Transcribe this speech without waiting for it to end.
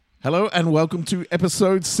Hello and welcome to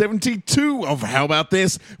episode 72 of How About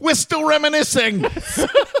This? We're still reminiscing.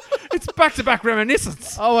 It's back-to-back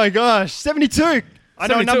reminiscence. Oh my gosh, 72. I know a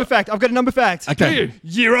 72. number fact. I've got a number fact. Okay. Do you?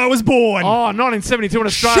 Year I was born. Oh, 1972 in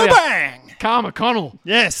Australia. Shebang! Carl McConnell.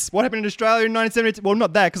 Yes. What happened in Australia in 1972? Well,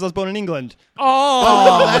 not that, because I was born in England.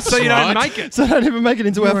 Oh, that's so you don't right. make it. So I don't even make it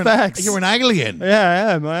into our facts. You're an alien.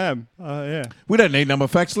 Yeah, I am. Yeah. We don't need number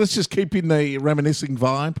facts. Let's just keep in the reminiscing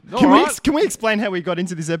vibe. All right. Can we explain how we got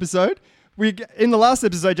into this episode? In the last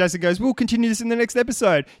episode, Jason goes, we'll continue this in the next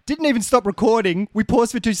episode. Didn't even stop recording. We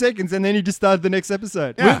paused for 2 seconds and then he just started the next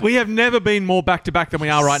episode. Yeah. We have never been more back-to-back than we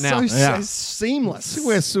are right now. So seamless.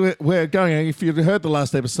 We're going, if you heard the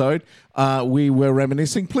last episode, we were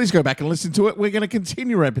reminiscing. Please go back and listen to it. We're going to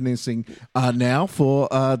continue reminiscing now for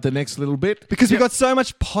the next little bit. Because we got so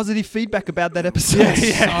much positive feedback about that episode.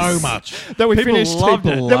 So much. that we People finished, loved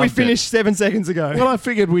it. that we Loved finished 7 seconds ago. Well, I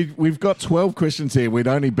figured we've got 12 questions here. We'd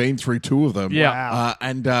only been through 2 of them. Yeah. Wow.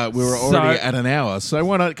 And we were already at an hour. So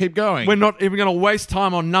why not keep going? We're not even going to waste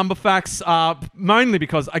time on number facts, mainly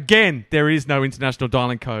because, again, there is no international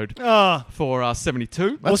dialing code for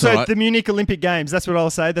 72. That's Also, all right. the Munich Olympic Games. That's what I'll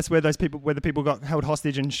say. That's where the people got held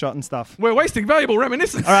hostage and shot and stuff. We're wasting valuable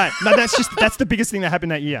reminiscence. All right. No, that's the biggest thing that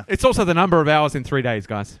happened that year. It's also the number of hours in 3 days,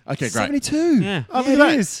 guys. Okay, great. 72. Yeah. Oh, Yeah, look at it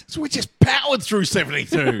that. is. So we just powered through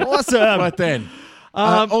 72. Awesome. Right then.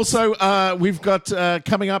 Also, we've got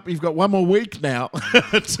coming up. You've got one more week now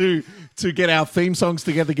to get our theme songs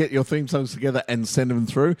together. Get your theme songs together and send them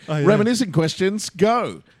through. Oh, yeah. Reminiscing questions.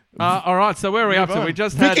 Go, All right, so where are we up to? on. We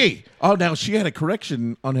just had... Vicky. Oh, now she had a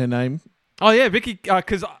correction on her name. Oh, yeah, Vicky,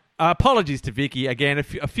 because apologies to Vicky. Again, a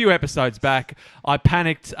few episodes back, I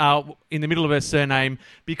panicked in the middle of her surname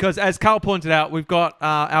because, as Carl pointed out, we've got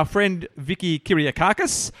our friend Vicky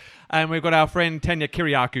Kyriakakis and we've got our friend Tanya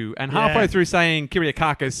Kyriakou. And halfway through saying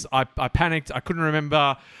Kyriakakis, I panicked. I couldn't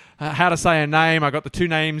remember how to say her name. I got the two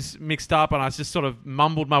names mixed up and I just sort of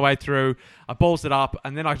mumbled my way through. I ballsed it up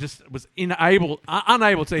and then I just was unable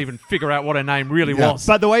to even figure out what her name really was.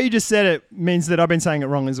 But the way you just said it means that I've been saying it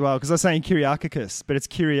wrong as well, because I was saying Kyriakakis, but it's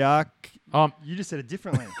Kyriak. You just said it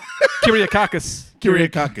differently. Kyriakakis.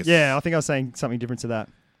 Kyriakakis. Yeah, I think I was saying something different to that.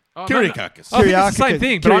 Oh, Kyriakakis. I think it's the same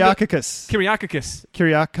thing. But Kyriakakis. Kyriakakis.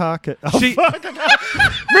 Kyriakakis. Oh, She-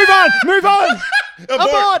 move on!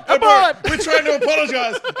 Abort! We're trying to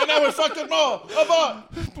apologise, and now we're fucked it more.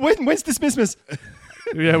 Abort. When's Dismissmas?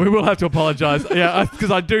 Yeah, we will have to apologise. Yeah,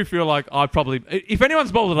 because I do feel like I probably... If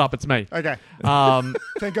anyone's balled it up, it's me. Okay.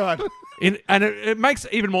 Thank God. And it makes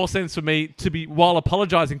even more sense for me to be, while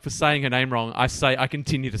apologising for saying her name wrong, I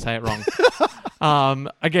continue to say it wrong.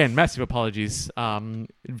 Again, massive apologies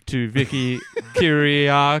to Vicky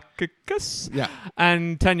Kyriakakis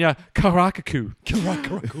and Tanya Karakaku.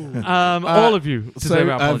 All of you deserve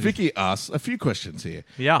our So apologies. Vicky asks a few questions here.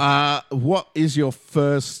 Yeah. What is your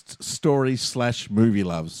first story/movie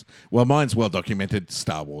loves? Well, mine's well documented.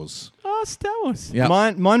 Star Wars. Oh, Star Wars. Yeah.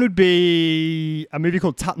 Mine would be a movie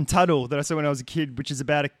called Tut and Tuttle that I saw when I was a kid, which is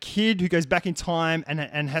about a kid who goes back in time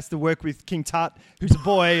and has to work with King Tut, who's a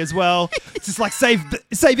boy as well. It's just like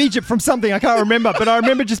save Egypt from something. I can't remember, but I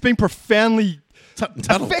remember just being profoundly Tut and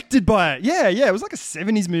Tuttle. affected by it. Yeah. It was like a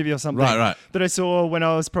 70s movie or something. Right. That I saw when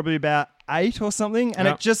I was probably about 8 or something, and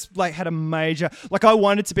Yeah. it just like had a major... Like I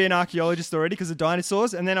wanted to be an archaeologist already because of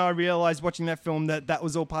dinosaurs, and then I realized watching that film that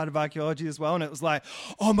was all part of archaeology as well, and it was like,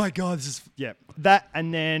 oh my God, this is... Yeah. That,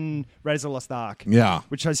 and then Raiders of the Lost Ark. Yeah.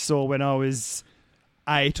 Which I saw when I was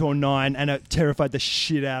 8 or 9, and it terrified the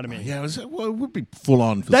shit out of me. Yeah, it would be full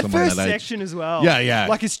on for That someone first that age. section as well. Yeah.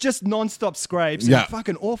 Like it's just non-stop scrapes Yeah. and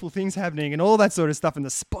fucking awful things happening and all that sort of stuff and the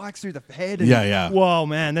spikes through the head. And, Yeah. Whoa,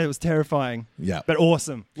 man, that was terrifying. Yeah. But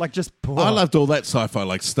awesome. Like just... I loved all that sci-fi,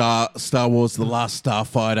 like Star Wars, The Last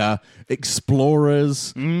Starfighter,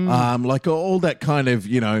 Explorers, like all that kind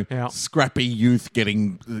of, scrappy youth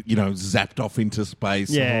getting, zapped off into space.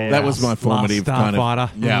 Yeah. That was my formative kind of. Starfighter.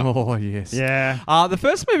 Yeah. Oh, yes. Yeah. The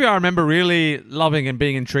first movie I remember really loving and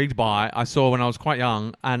being intrigued by, I saw when I was quite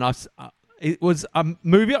young, and it was a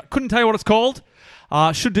movie. I couldn't tell you what it's called.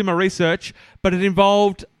 Should do my research, but it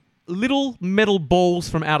involved little metal balls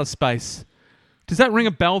from outer space. Does that ring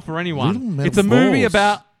a bell for anyone? Little metal It's a movie balls.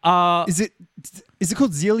 about Is it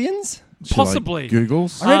called Zillions? possibly.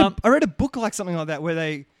 Googles. I read a book like something like that where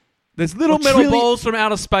they... There's little Or metal trilli- balls from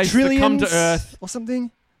outer space that come to Trillions Earth. or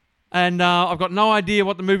something? And I've got no idea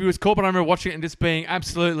what the movie was called, but I remember watching it and just being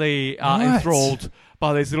absolutely Right. enthralled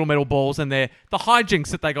by these little metal balls and the hijinks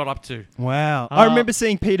that they got up to. Wow. I remember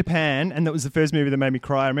seeing Peter Pan, and that was the first movie that made me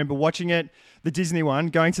cry. I remember watching it, the Disney one,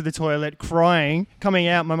 going to the toilet, crying, coming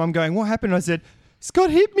out, my mum going, what happened? I said, Scott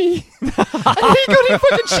hit me. And he got in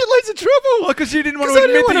fucking shitloads of trouble. Because you didn't want 'Cause to I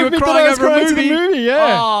didn't admit that you want were to admit crying that I was over a crying to the movie. movie,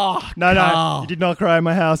 yeah. Oh, No, Carl. you did not cry in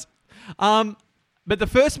my house. But the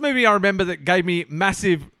first movie I remember that gave me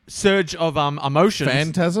massive surge of emotions.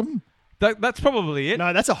 Phantasm? That's probably it.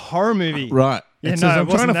 No, that's a horror movie. Right. Yeah, It says, no, it I'm trying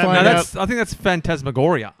wasn't to that find No, out. I think that's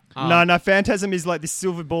Phantasmagoria. No, Phantasm is like this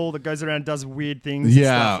silver ball that goes around and does weird things.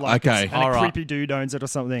 Yeah, and stuff, like okay. And All a right. creepy dude owns it or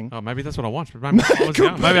something. Oh, maybe that's what I watched. But maybe I was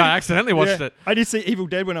young. Maybe I accidentally watched Yeah. it. I did see Evil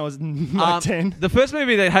Dead when I was like 10. The first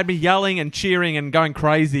movie that had me yelling and cheering and going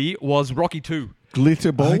crazy was Rocky 2.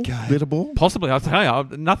 Glitter ball? Okay. Glitter ball? Possibly. I'll tell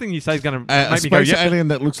you, nothing you say is going to A make me go, space yeah. alien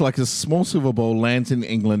that looks like a small silver ball lands in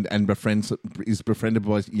England and is befriended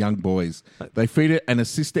by young boys. They feed it and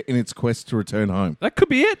assist it in its quest to return home. That could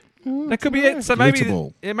be it. That could be it. So maybe, Glitter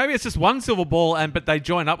ball. maybe it's just one silver ball, but they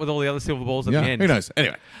join up with all the other silver balls at Yeah, the end. who knows?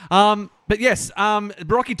 Anyway. But yes,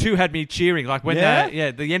 Rocky 2 had me cheering. Like when,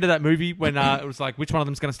 Yeah? the end of that movie when it was like, which one of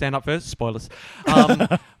them's going to stand up first? Spoilers.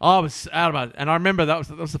 I was out of it, and I remember that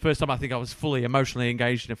was the first time I think I was fully emotionally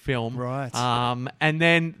engaged in a film. Right. And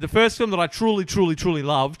then the first film that I truly, truly, truly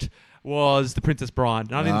loved was The Princess Bride.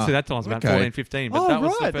 And I didn't see that till I was about okay. 14, 15. But Oh, that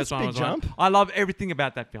was right. the first That's a one I big was like, jump. I love everything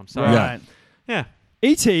about that film. So, Yeah. Right. yeah.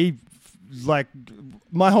 E.T., like,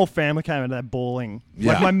 my whole family came out of that bawling.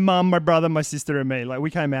 Yeah. Like, my mum, my brother, my sister, and me. Like, we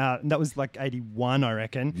came out, and that was like 81, I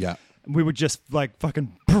reckon. Yeah. We were just, like,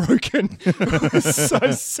 fucking broken. It was so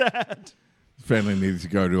sad. Family needed to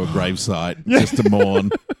go to a gravesite just to mourn.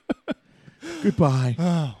 Goodbye.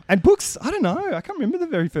 And books, I don't know. I can't remember the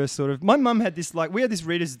very first sort of. My mum had this, like, we had this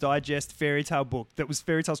Reader's Digest fairy tale book that was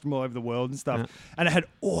fairy tales from all over the world and stuff. Yeah. And it had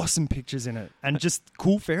awesome pictures in it and just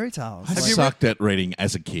cool fairy tales. I Like- sucked at reading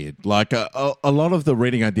as a kid. Like a lot of the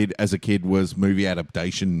reading I did as a kid was movie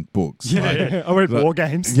adaptation books. Like, I read war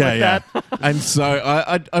games yeah, like yeah. that. And so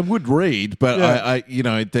I would read, but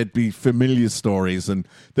Yeah. I there'd be familiar stories, and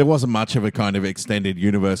there wasn't much of a kind of extended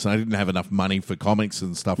universe, and I didn't have enough money for comics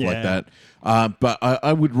and stuff like Yeah. that. But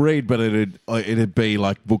I would read, but it'd be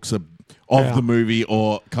like books of Yeah. the movie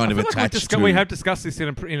or kind of I feel like attached to. we have discussed this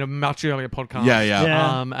in a much earlier podcast. Yeah, yeah.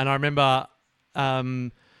 Yeah. And I remember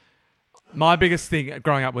my biggest thing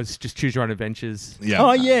growing up was just choose your own adventures. Yeah.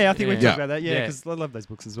 Oh, yeah. I think we Yeah. talked about that. Yeah, Yeah. because I love those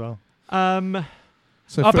books as well.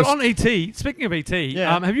 So But first- on E.T., speaking of E.T.,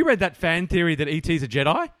 Yeah. have you read that fan theory that E.T.'s a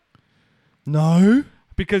Jedi? No.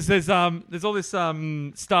 Because there's all this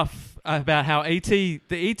stuff about how the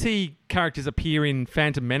E.T. characters appear in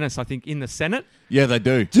Phantom Menace, I think, in the Senate. yeah, they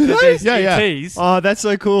do. Do That they? there's Yeah, yeah. ETs. Oh, that's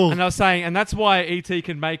so cool. And I was saying, and that's why E.T.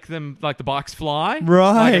 can make them, like, the bikes fly.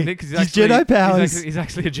 Right. Like, I think 'cause His Jedi powers. He's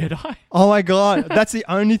actually a Jedi. Oh, my God. That's the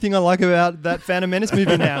only thing I like about that Phantom Menace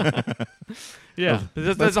movie now. Yeah.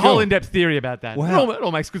 There's that's a whole cool. in-depth theory about that. Wow. It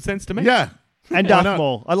all makes good sense to me. Yeah. And Why Darth not?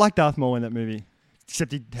 Maul. I like Darth Maul in that movie.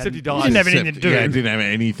 Except he dies. didn't have anything to Except- do. Yeah, didn't have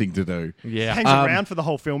anything to do. Yeah. Hangs around for the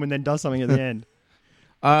whole film and then does something at the end.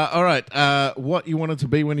 All right. What you wanted to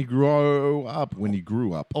be when you grew up? When you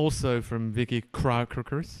grew up? Also from Vicky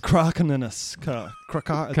Krakakis. Krakenus.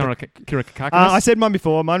 Kirakakakis. I said mine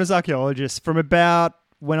before. Mine was archaeologist from about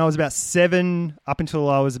when I was about 7 up until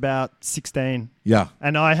I was about 16. Yeah.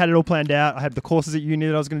 And I had it all planned out. I had the courses at uni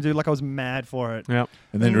that I was going to do. Like I was mad for it. Yeah.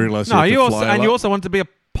 And then realised No, you you had to also fly a and lot. you also wanted to be a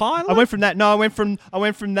pilot. I went from that. No, I went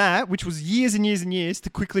from that, which was years and years and years, to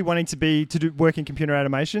quickly wanting to do work in computer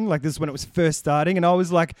animation. Like this is when it was first starting, and I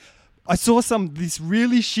was like, I saw this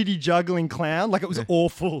really shitty juggling clown. Like it was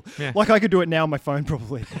awful. Yeah. Like I could do it now on my phone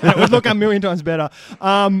probably. And it would look a million times better.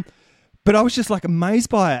 But I was just like amazed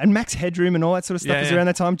by it, and Max Headroom and all that sort of stuff Yeah, was yeah. around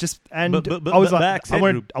that time. Just and But I was like, Max I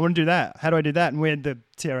want Headroom. to do that. How do I do that? And we had the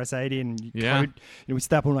TRS-80 and Yeah. code. We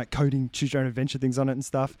started putting like coding, choose your own adventure things on it and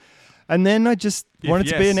stuff. And then I just If wanted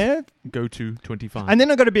to be yes. an air. Go to 25. And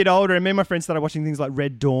then I got a bit older, and me and my friends started watching things like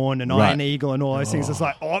Red Dawn and Right. Iron Eagle and all those things. It's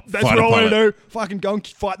like, that's Fighter what I want to pilot. do. Fucking go and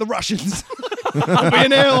fight the Russians. I'll be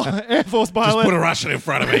an Air Force Just pilot. put a Russian in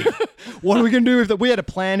front of me. What are we going to do if we had a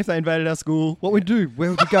plan if they invaded our school? What would we do?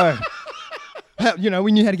 Where would we go?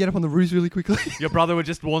 We knew how to get up on the roofs really quickly. Your brother would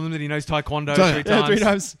just warn them that he knows Taekwondo So- 3 Yeah, times. 3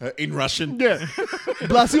 times. In Russision. Yeah.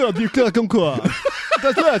 Blasio du clerc comme quoi.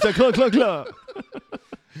 That's right, clerc, clerc, clerc.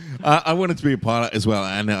 I wanted to be a pilot as well,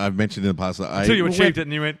 and I've mentioned in the past that Until you I achieved it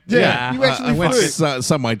and you went, Yeah. You actually I went flew.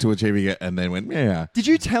 some way to achieving it, and then went, yeah. Did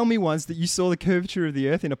you tell me once that you saw the curvature of the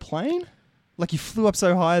Earth in a plane? Like you flew up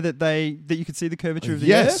so high that you could see the curvature of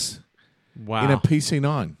the Earth? Yes, Wow. in a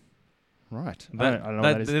PC-9. Right. I don't know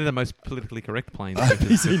what that is. They're the most politically correct planes.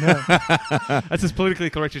 PC, no. That's as politically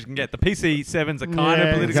correct as you can get. The PC-7s are kind of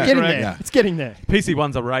Yeah, politically it's getting correct. there. It's getting there.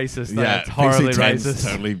 PC-1s are racist. Though. Yeah, It's horribly PC-10's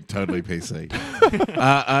racist. totally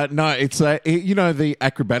PC. No, it's the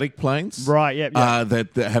acrobatic planes, Right, yeah.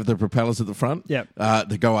 that have the propellers at the front. Yep.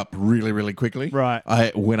 They go up really, really quickly. Right.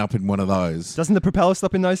 I went up in one of those. Doesn't the propeller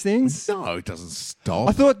stop in those things? No, it doesn't stop.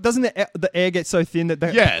 I thought, doesn't the air get so thin that the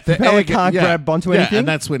the propeller air can't grab onto yeah, anything? and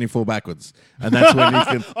that's when you fall backwards, and that's when you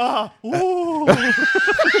can.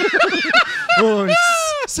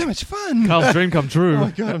 So much fun. Carl's dream come true. Oh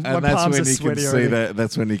my God, my And that's palms when are you can sweaty see already. that.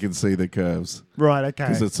 That's when you can see the curves Right, okay.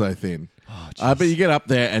 because it's so thin. But you get up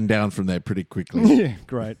there and down from there pretty quickly. Yeah,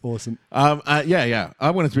 great, awesome. Yeah.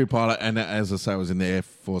 I wanted to be a pilot, and as I say, I was in the Air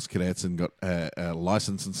Force Cadets and got a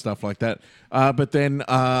license and stuff like that. But then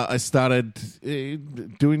I started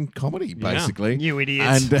doing comedy, basically. You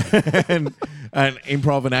idiots. And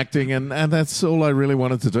improv and acting, and that's all I really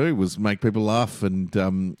wanted to do was make people laugh, and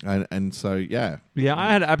so yeah. Yeah,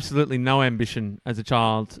 I had absolutely no ambition as a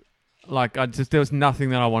child. Like, there was nothing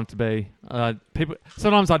that I wanted to be.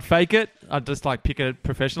 Sometimes I'd fake it. I'd just like pick a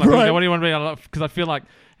profession. Like, Right. okay, what do you want to be? Because I feel like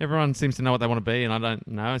everyone seems to know what they want to be, and I don't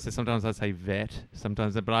know. So sometimes I'd say vet.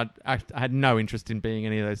 Sometimes, but I had no interest in being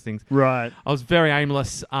any of those things. Right. I was very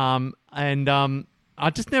aimless, and I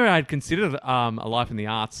just never had considered a life in the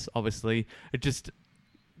arts. Obviously,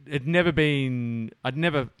 I'd never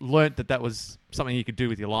learnt that was something you could do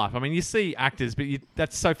with your life. I mean, you see actors, but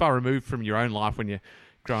that's so far removed from your own life when you're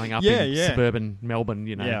growing up in suburban Melbourne.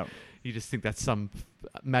 You know, Yeah. you just think that's some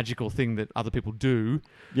magical thing that other people do.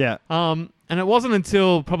 Yeah. And it wasn't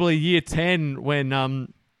until probably year 10 when,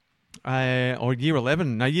 or year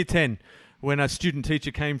 11, no, year 10, when a student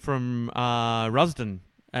teacher came from Rusden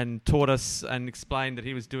and taught us and explained that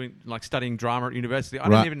he was studying drama at university. I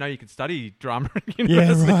didn't even know you could study drama at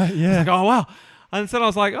university. Yeah, right, yeah. I was like, oh, wow. And so I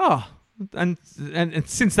was like, oh. And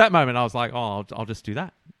since that moment, I was like, oh, I'll just do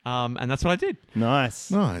that. And that's what I did. Nice.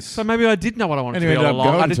 So maybe I did know what I wanted And to you be all ended up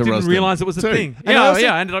along. I going just to didn't Rusden realise it was a too. thing. And Yeah, also-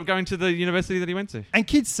 I ended up going to the university that he went to. And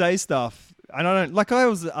kids say stuff, and I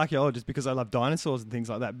was an archaeologist because I love dinosaurs and things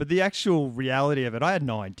like that. But the actual reality of it, I had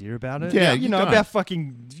no idea about it. Yeah, you you know, don't. about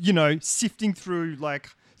fucking, sifting through like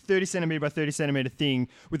 30 centimetre by 30 centimetre thing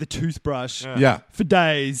with a toothbrush Yeah. for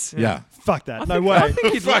days. Yeah. Fuck that. I No think- way. I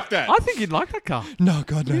think you'd Fuck like that. I think you'd like that car. No,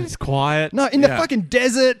 God, no. It's quiet. No, in the Yeah. fucking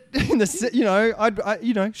desert, in the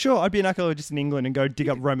I'd be an archaeologist in England and go dig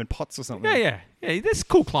up Roman pots or something. Yeah. There's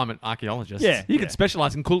cool climate archaeologists. Yeah, You yeah. could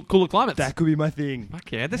specialise in cooler climates. That could be my thing.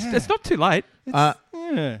 Fuck yeah. It's not too late.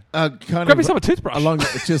 Yeah. Grab yourself a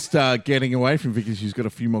toothbrush. Just getting away from Vicky, she's got a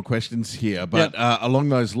few more questions here. But along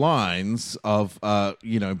those lines of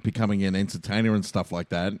becoming an entertainer and stuff like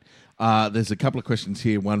that, there's a couple of questions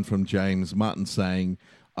here. One from James Martin saying,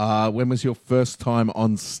 when was your first time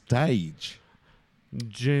on stage?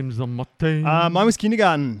 James Martin. Mine was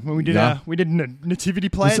kindergarten when we did a nativity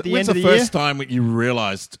play at the When's end of the the year. first time when you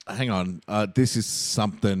realised, hang on, this is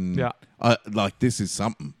something? Yeah. This is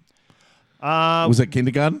something. Uh, Was it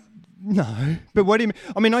kindergarten? No, but what do you mean?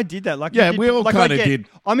 I mean, I did that. Like, Yeah, we all I kinda get- did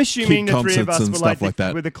I'm assuming kid the three of concerts us and were stuff like the,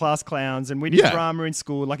 that. were the class clowns, and we did Yeah. drama in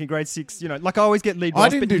school, like in grade 6. Like I always get lead I roles,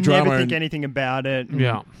 didn't but do you drama never think in- anything about it.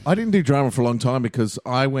 yeah. I didn't do drama for a long time because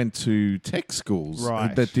I went to tech schools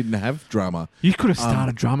Right. that didn't have drama. You could have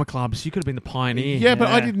started drama clubs. You could have been the pioneer. Yeah, but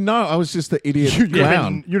I Yeah. didn't know. I was just the idiot You'd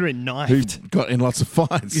clown have been who knifed. got in lots of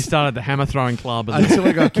fights. You started the hammer throwing club. And Until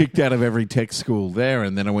I got kicked out of every tech school there,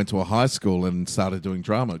 and then I went to a high school and started doing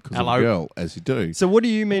drama because I'm a Hello. girl, as you do. So what do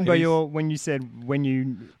you mean by It is- when you said when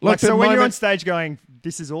you Like the so when you're on moment- stage going,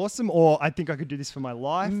 this is awesome, or I think I could do this for my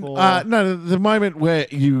life, or No, the moment where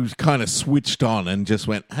you kind of switched on and just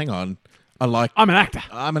went, hang on, I'm an actor.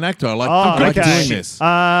 I'm an actor. I like okay. doing this.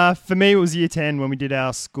 For me, it was year 10 when we did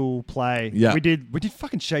our school play. Yeah. we did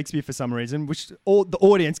fucking Shakespeare for some reason, which all the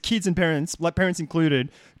audience, kids and parents, like parents included,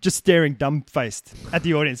 just staring dumb-faced at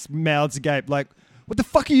the audience, mouths agape, like, what the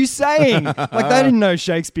fuck are you saying? Like they didn't know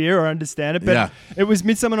Shakespeare or understand it, but Yeah. it was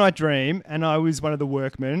Midsummer Night Dream, and I was one of the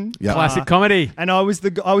workmen. Yeah. Classic comedy. And I was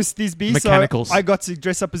Thisbe, Mechanicals. so I got to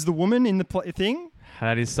dress up as the woman in the thing.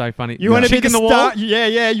 That is so funny. You want to be Chick the in the star? wall?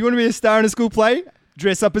 Yeah. You want to be a star in a school play?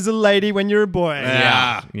 Dress up as a lady when you're a boy.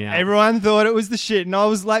 Yeah. Yeah. Everyone thought it was the shit, and I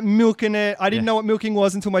was like milking it. I didn't Yeah. know what milking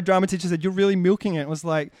was until my drama teacher said, "You're really milking it." I was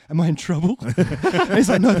like, "Am I in trouble?" And he's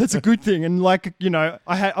like, "No, that's a good thing." And like,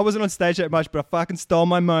 I wasn't on stage that much, but I fucking stole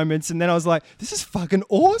my moments. And then I was like, "This is fucking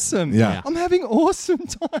awesome. Yeah. I'm having awesome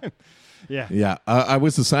time." Yeah. Yeah, I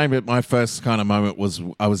was the same. But my first kind of moment was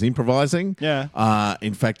I was improvising. Yeah.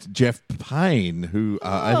 In fact, Jeff Payne, who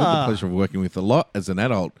I had the pleasure of working with a lot as an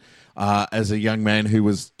adult, as a young man who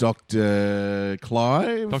was Dr.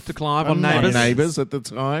 Clive. Dr. Clive on Neighbours. Neighbours at the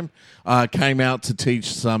time, came out to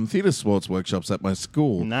teach some theatre sports workshops at my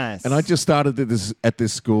school. Nice. And I just started at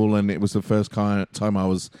this school, and it was the first time I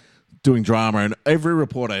was doing drama, and every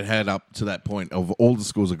report I had up to that point of all the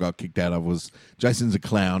schools I got kicked out of was Jason's a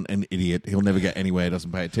clown, an idiot, he'll never get anywhere,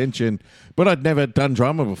 doesn't pay attention. But I'd never done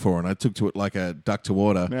drama before, and I took to it like a duck to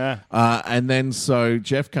water. Yeah. And then so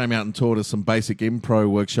Jeff came out and taught us some basic improv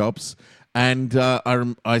workshops. And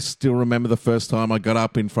I still remember the first time I got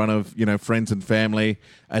up in front of friends and family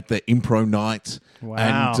at the improv night.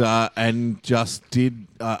 Wow. And just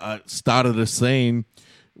started a scene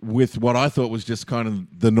with what I thought was just kind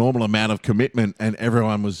of the normal amount of commitment, and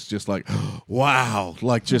everyone was just like, wow,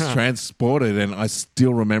 like just transported, and I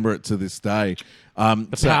still remember it to this day.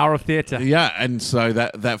 The power of theatre. Yeah, and so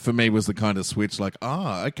that for me was the kind of switch, like,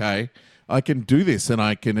 okay, I can do this and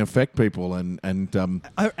I can affect people, and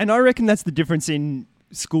I reckon that's the difference in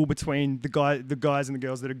school between the guys and the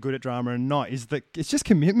girls that are good at drama and not, is that it's just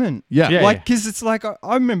commitment. Yeah. Because it's like,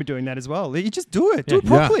 I remember doing that as well. You just do it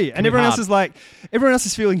properly. Yeah. And everyone else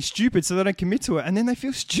is feeling stupid, so they don't commit to it, and then they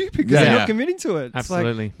feel stupid because they're not committing to it.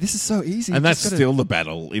 Absolutely. It's like, this is so easy. And that's still the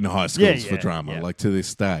battle in high schools for drama, like to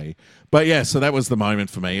this day. But yeah, so that was the moment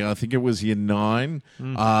for me. I think it was year 9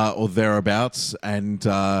 or thereabouts. And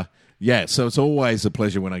so it's always a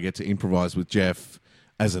pleasure when I get to improvise with Jeff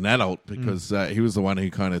as an adult, because he was the one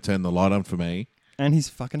who kind of turned the light on for me. And he's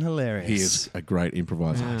fucking hilarious. He is a great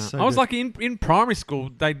improviser. Yeah. So I was good. lucky in primary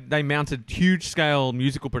school. They mounted huge scale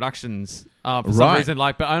musical productions for some reason,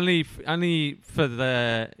 but only for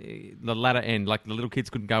the latter end. Like the little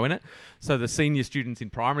kids couldn't go in it, so the senior students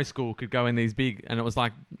in primary school could go in these big, and it was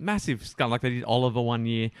like massive scale. Like they did Oliver one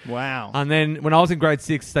year. Wow. And then when I was in grade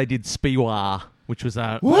 6, they did Speewah, which was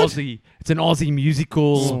Aussie. It's an Aussie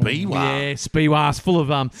musical. Speewah. Yeah, Speewah's full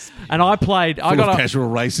of and I played. I Full got of a casual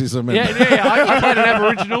racism. And I played an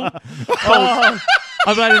Aboriginal.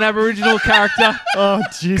 I played an Aboriginal character Oh,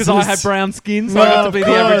 Jesus. because I had brown skin, so I got to be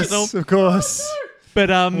the Aboriginal. Of course. But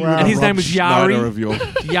and his Rob name was Schneider Yari. of your...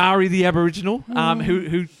 Yari the Aboriginal,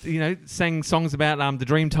 who sang songs about the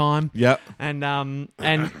Dreamtime. Yep. And I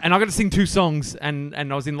got to sing 2 songs, and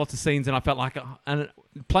I was in lots of scenes, and I felt like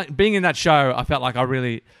being in that show, I felt like I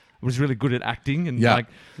really was really good at acting and Right.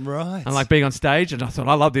 and like being on stage, and I thought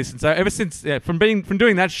I love this. And so ever since from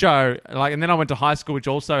doing that show, and then I went to high school, which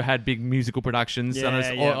also had big musical productions, and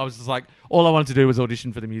I was just like, all I wanted to do was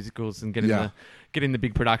audition for the musicals and get in the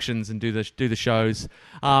big productions and do the shows,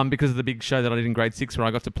 because of the big show that I did in grade 6 where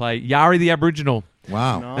I got to play Yari the Aboriginal.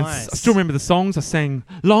 Wow. And I still remember the songs I sang.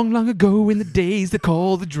 Long, long ago in the days they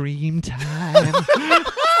call the dream time.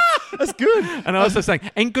 That's good. And I also sang,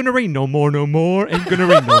 ain't gonna rain no more, ain't gonna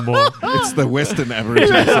rain no more. It's the Western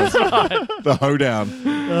Aboriginals. That's right. The hoedown.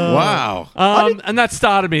 Wow. And that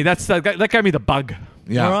started me. That gave me the bug.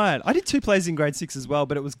 Yeah. Right. I did 2 plays in grade 6 as well,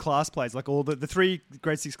 but it was class plays. Like all the 3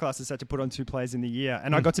 grade 6 classes had to put on 2 plays in the year,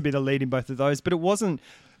 and I got to be the lead in both of those. But it wasn't.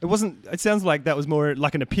 It sounds like that was more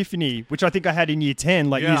like an epiphany, which I think I had in year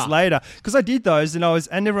 10, years later, because I did those,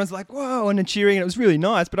 and everyone's like, whoa, and then cheering, and it was really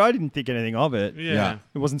nice, but I didn't think anything of it. Yeah.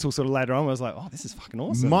 It wasn't until sort of later on where I was like, oh, this is fucking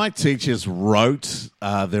awesome. My teachers wrote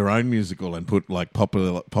their own musical and put like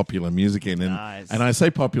popular music in, and I say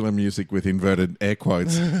popular music with inverted air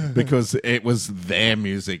quotes because it was their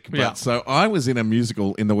music. But so I was in a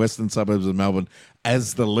musical in the western suburbs of Melbourne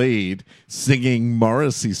as the lead, singing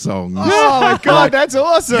Morrissey songs. Oh my God, that's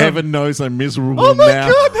awesome. Heaven knows I'm miserable Oh my now.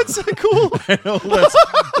 God, that's so cool. And all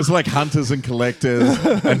it's like Hunters and Collectors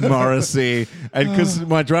and Morrissey, and because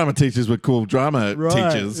my drama teachers were cool drama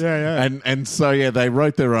teachers, and so they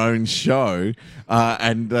wrote their own show,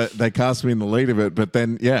 and they cast me in the lead of it. But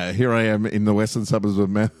then here I am in the western suburbs of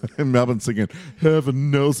Melbourne singing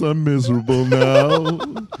Heaven knows I'm miserable now.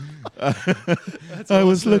 I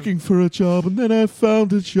was looking for a job and then I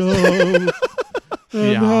found a job.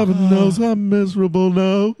 And heaven knows I'm miserable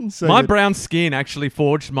now. So my brown skin actually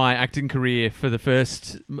forged my acting career for the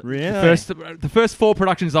first 4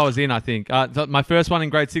 productions I was in, I think. My first one in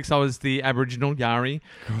grade 6, I was the Aboriginal Yari.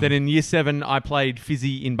 Then in year 7, I played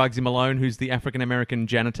Fizzy in Bugsy Malone, who's the African-American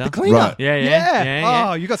janitor. The cleaner. Right. Yeah.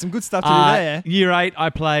 Oh, you got some good stuff to do there. Year 8, I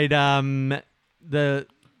played the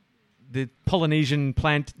Polynesian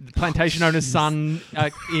plantation owner's son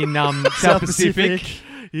in South Pacific.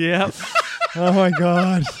 Yeah. Oh my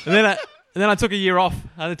God. And then I took a year off.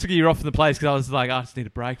 I took a year off from the place because I was like, I just need a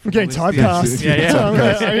break. I'm getting typecast. Yeah. I'm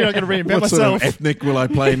not going to reinvent What sort myself. of ethnic will I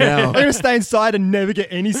play now? I'm going to stay inside and never get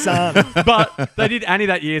any sun. But they did Annie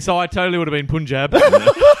that year, so I totally would have been Punjab. I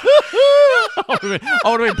would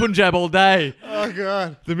have been Punjab all day. Oh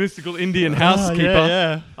God. The mystical Indian housekeeper.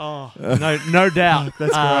 Yeah. Oh, no doubt.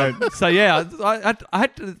 That's great. So yeah, I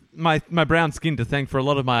had my brown skin to thank for a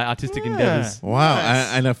lot of my artistic endeavors. Wow.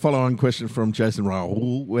 Nice. And a follow-on question from Jason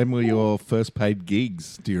Raoul. When were your first paid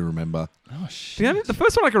gigs? Do you remember? Oh shit. The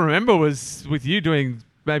first one I can remember was with you doing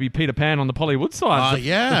maybe Peter Pan on the Pollywood side. Oh,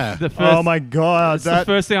 yeah. The first, Oh my God. It's the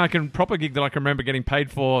first thing I can proper gig that I can remember getting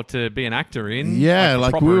paid for to be an actor in. Yeah,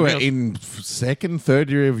 like proper we were rehearsal. in second, third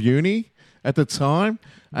year of uni at the time.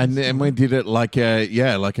 And then we did it like a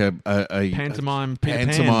Pantomime Peter Pan.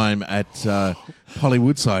 pantomime at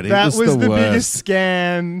Hollywoodside. That It was the worst. biggest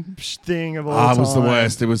scam thing of all time. It was the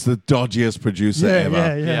worst. It was the dodgiest producer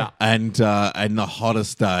ever. Yeah. And the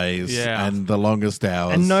hottest days Yeah. and the longest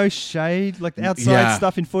hours. And no shade, like the outside Yeah.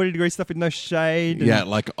 stuff in 40-degree stuff with no shade. And Yeah,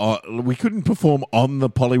 like we couldn't perform on the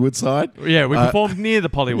Pollywood side. Yeah, we performed near the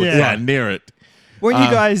Pollywood Yeah. Yeah, side. near it. Weren't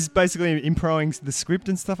you guys basically improing the script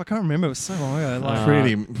and stuff? I can't remember. It was so long ago. Like,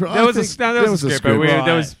 Pretty. There was a script, but Right.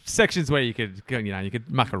 there was sections where you could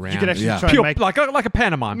muck around. you could actually Yeah. try Pure, and like a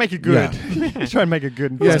pantomime. make it good. Try and make it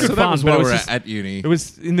good. Yeah, good so that fun, was but it while was we were just- at uni. It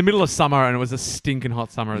was in the middle of summer, and it was a stinking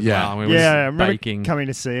hot summer as Yeah. well. And we Yeah, I was remember baking. coming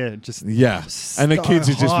to see it. Just Yeah, so and the kids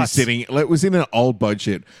would just be hot. sitting. It was in an old boat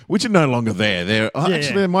shed, which are no longer there.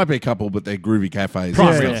 Actually, there might be a couple, but they're groovy cafes. Prime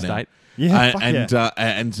and real stuff now. estate. Yeah, fuck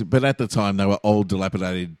and but at the time they were old,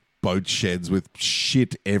 dilapidated boat sheds with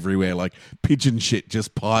shit everywhere, like pigeon shit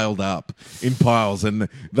just piled up in piles, and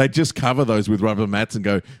they just cover those with rubber mats and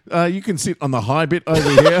go, you can sit on the high bit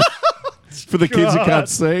over here for the kids who can't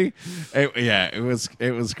see.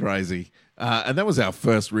 It was crazy. And that was our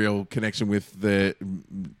first real connection with the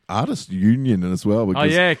artist union as well.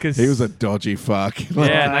 Because yeah, 'cause- he was a dodgy fuck.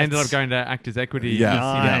 Yeah, and they ended up going to Actors Equity. Yeah.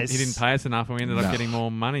 because Nice. he didn't pay us enough, and we ended up No. getting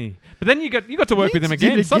more money. But then you got to work with him Did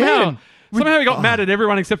again. again. Somehow he got mad at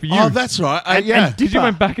everyone except for you. Oh, that's right. And yeah. Because you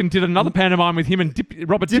went back and did another pantomime with him and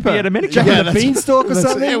Robert Dippy at a medic. Jack and the that's- Beanstalk or that's-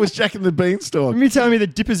 something? Yeah, it was Jack and the Beanstalk. Remember you telling me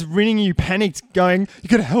that Dipper's ringing you, panicked, going, "You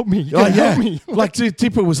gotta help me! You Oh, gotta yeah. help me!" Like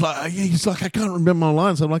Dipper was like, he's like, I can't remember my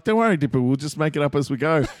lines. I'm like, don't worry, Dipper, we'll just make it up as we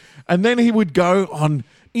go. And then he would go on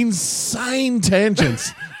insane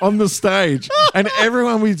tangents on the stage, and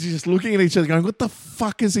everyone was just looking at each other, going, "What the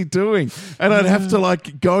fuck is he doing?" And I'd have to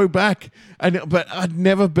like go back, but I'd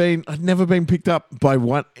never been picked up by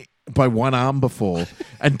one arm before,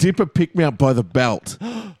 and Dipper picked me up by the belt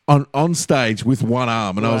on stage with one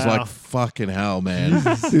arm, and I was Wow. like, "Fucking hell, man,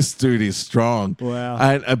 this dude is strong." Wow.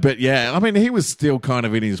 And but yeah, I mean, he was still kind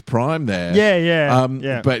of in his prime there.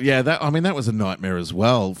 Yeah. But yeah, that was a nightmare as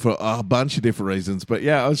well for a bunch of different reasons. But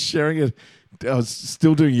yeah, I was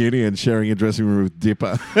still doing uni and sharing a dressing room with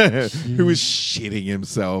Dipper, who was shitting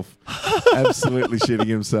himself, absolutely shitting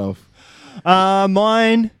himself.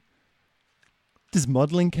 Mine. Does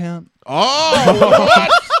modelling count? Oh,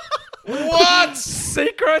 what?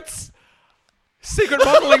 Secrets. Secret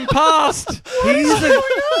modelling past.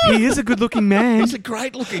 He is a good-looking man. He's a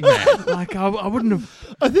great looking man. Like I wouldn't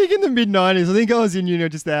have. I think in the mid-90s, I think I was in uni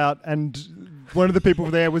just out, and one of the people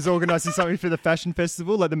there was organising something for the fashion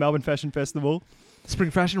festival, like the Melbourne Fashion Festival.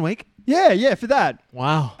 Spring Fashion Week. Yeah, for that.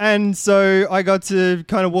 Wow. And so I got to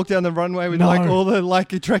kind of walk down the runway with like all the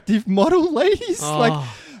like attractive model ladies,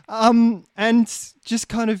 and just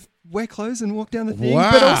kind of wear clothes and walk down the thing,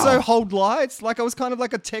 but Wow. also hold lights. Like I was kind of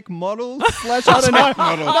like a tech model slash I don't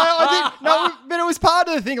know. But it was part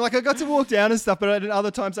of the thing. Like I got to walk down and stuff, but at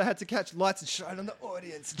other times I had to catch lights and shine on the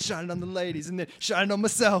audience and shine on the ladies and then shine on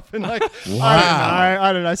myself and like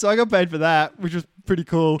I don't know. So I got paid for that, which was pretty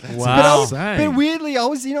cool. Wow. But weirdly, I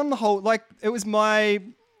was in on the whole. Like it was my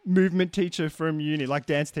movement teacher from uni, like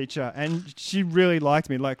dance teacher, and she really liked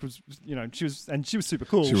me. Like she was super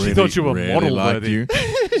cool. She thought you were really model liked worthy. you.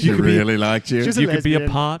 She really liked you. She was a You could be a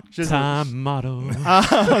lesbian. part-time model.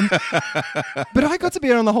 But I got to be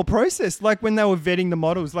in on the whole process. Like when they were vetting the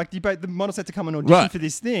models, like the models had to come and audition Right. for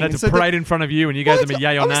this thing. They had And to so parade in front of you, and you gave them a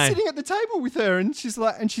yay or I was nay. sitting at the table with her, and she's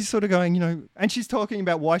like, and she's sort of going, and she's talking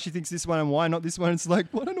about why she thinks this one and why not this one. It's like,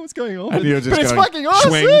 well, I don't know what's going on, And you're just but it's going, fucking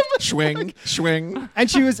awesome. swing.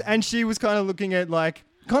 And she was kind of looking at like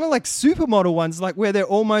supermodel ones, like where they're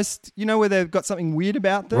almost, where they've got something weird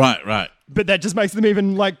about them, Right. But that just makes them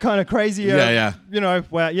even like kind of crazier. Yeah.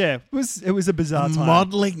 It was a bizarre time.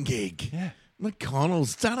 Modelling gig. Yeah.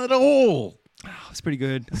 McConnell's done it all. It's pretty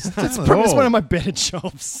good. done It's it probably all. one of my better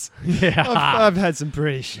jobs. Yeah. I've had some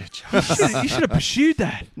pretty shit jobs. You should have pursued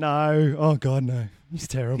that. No, oh god, no. He's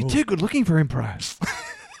terrible. You're too good looking for improv.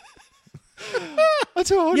 I'm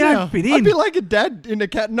too old You don't now. fit I'd in. be like a dad in a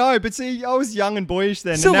cat. No, but see, I was young and boyish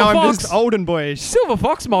then, Silver and now I'm Fox. just old and boyish. Silver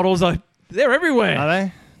Fox models they're everywhere. Are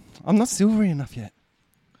they? I'm not silvery enough yet.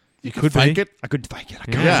 You could fake it. I could fake it. I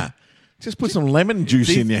Yeah. could. Yeah. Just put some lemon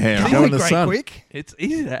juice in your hair and Can go we in the grey sun. quick? It's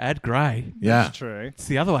easy to add grey. Yeah. That's true. It's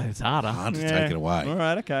the other way that's harder. Hard to Yeah. take it away. All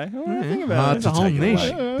right, okay. All right, think Hard about There's to a whole take it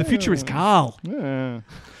niche. away. The future is Carl. it. Yeah.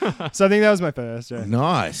 So I think that was my first. Yeah.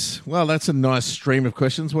 Nice. Well, that's a nice stream of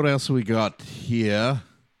questions. What else have we got here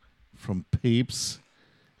from peeps?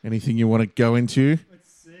 Anything you want to go into?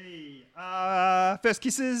 Let's see. First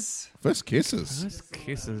kisses. First kisses. First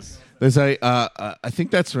kisses. There's a. I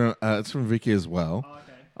think that's from. It's from Vicky as well.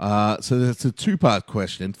 So that's a two-part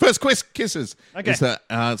question. First kisses. Okay. Is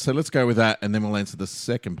that, so let's go with that, and then we'll answer the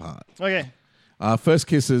second part. Okay. First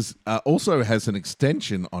kisses also has an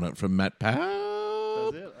extension on it from Matt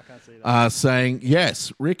Powell. That's it. I can't see that. Saying,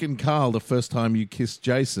 yes, Rick and Carl, the first time you kissed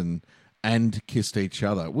Jason and kissed each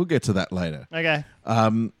other. We'll get to that later. Okay.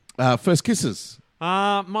 First kisses.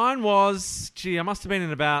 Mine was, I must have been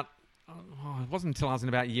in about, it wasn't until I was in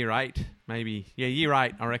about year 8, maybe. Yeah, year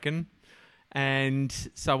 8, I reckon. And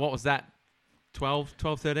so what was that? 12,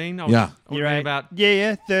 13? I was, Yeah. I was Year 8. about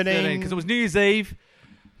Yeah, 13. because it was New Year's Eve,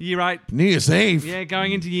 year 8. New Year's Eve. Yeah,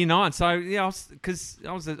 going into year 9. So yeah, I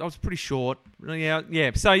was pretty short.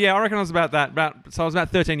 Yeah. So yeah, I reckon I was about that. So I was about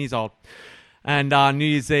 13 years old, and New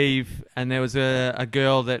Year's Eve, and there was a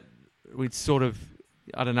girl that we'd sort of,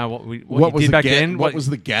 I don't know what you was did the back then. What was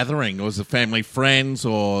the gathering? Was it family, friends,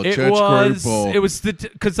 or it church was, group? Or It was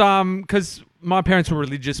because my parents were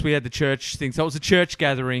religious. We had the church thing, so it was a church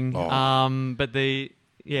gathering. Oh. But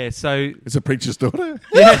so it's a preacher's daughter.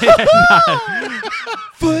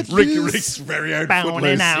 Footloose. Rick's very own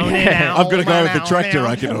Footloose. Yeah. I've got to go with the tractor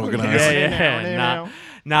I can organise. Yeah.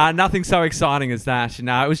 Nah, nothing so exciting as that.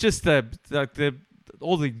 No, it was just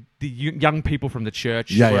all the young people from the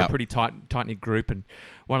church were a pretty tight knit group, and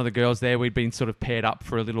one of the girls there, we'd been sort of paired up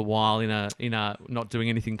for a little while in a not doing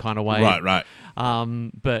anything kind of way. Right.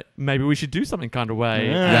 But maybe we should do something kind of way.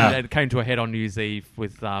 Yeah. And it came to a head on New Year's Eve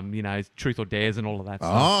with truth or dares and all of that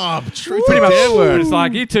stuff. Oh, truth Pretty or much dare word. it's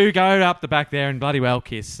like, you two go up the back there and bloody well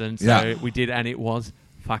kiss. And so Yeah. we did, and it was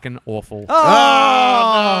fucking awful. Oh,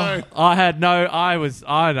 no.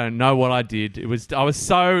 I don't know what I did. I was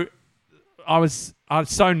so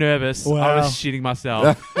nervous. Wow. I was shitting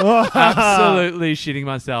myself. Absolutely shitting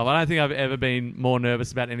myself. I don't think I've ever been more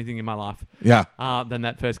nervous about anything in my life Yeah. than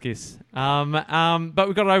that first kiss. But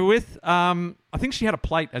we got it over with. I think she had a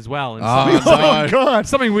plate as well. And Oh, no. God.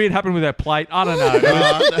 something weird happened with her plate. I don't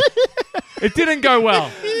know. It didn't go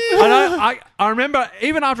well. I remember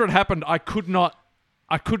even after it happened, I could not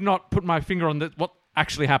put my finger on what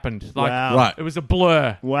actually happened. Wow. Right. It was a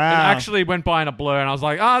blur. Wow. It actually went by in a blur, and I was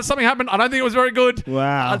like, something happened. I don't think it was very good.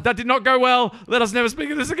 Wow. That did not go well. Let us never speak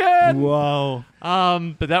of this again. Whoa.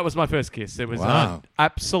 But that was my first kiss. It was Wow. an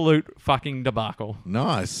absolute fucking debacle.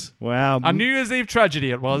 Nice. Wow. A New Year's Eve tragedy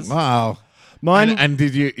it was. Wow. Mine. And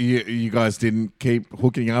did you guys didn't keep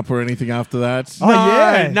hooking up or anything after that? Oh,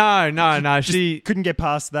 yeah. No. Just She couldn't get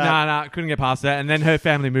past that. no, couldn't get past that. And then her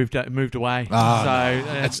family moved away. Ah, so no.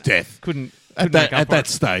 That's death. couldn't At make up that for it.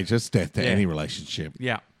 stage, that's death to Yeah. any relationship.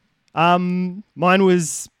 Yeah. Mine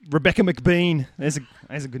was Rebecca McBean. There's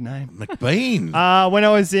a good name. McBean. When I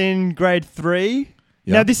was in grade 3.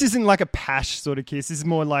 Yeah. Now this isn't like a pash sort of kiss. This is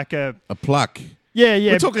more like a A pluck. yeah.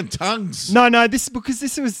 We're talking tongues. No, this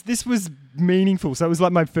was meaningful. So it was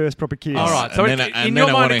like my first proper kiss. All right. So And then in I your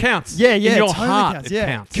mind wanna- it counts. Yeah. In your totally heart counts, it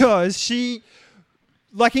counts. Because she,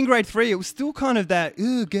 like in grade 3, it was still kind of that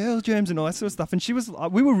girl germs and all that sort of stuff. And she was,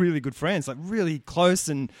 we were really good friends, like really close,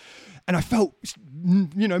 and I felt,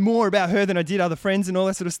 more about her than I did other friends and all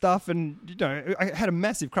that sort of stuff. And I had a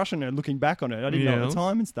massive crush on her. Looking back on it, I didn't know at the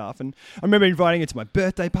time and stuff. And I remember inviting her to my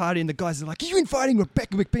birthday party, and the guys are like, "Are you inviting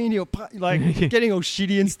Rebecca McBean to your party?" Like getting all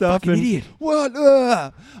shitty and stuff. fucking And idiot. What?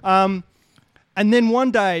 And then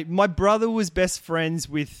one day, my brother was best friends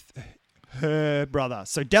with her brother,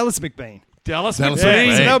 so Dallas McBean. Dallas Dallas Yeah, McBean.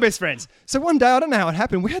 McBean. so they were best friends. So one day, I don't know how it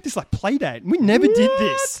happened, we had this like play date, and we never did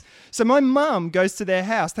this. So my mum goes to their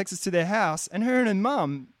house, takes us to their house, and her and her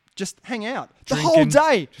mum just hang out the whole Drinking.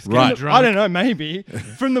 day. Right. drunk. I don't know, maybe.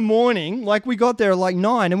 From the morning, like we got there at like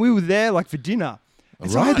 9, and we were there like for dinner. And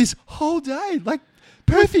so I had Right. this whole day, like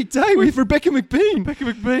perfect day with Rebecca McBean. Rebecca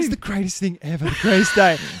McBean. It's the greatest thing ever, the greatest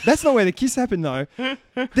day. That's not where the kiss happened though.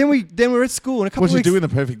 Then we're at school, and a couple What of did you weeks. do in the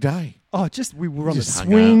perfect day? Oh, we were on the Just hung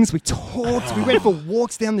swings. We talked. We went for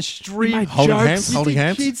walks down the street. made Holding jokes. hands? We Holding did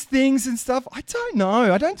hands? kids things and stuff. I don't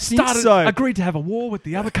know. I don't think so. Agreed to have a war with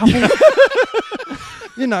the other couple.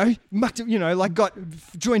 got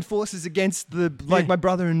joined forces against my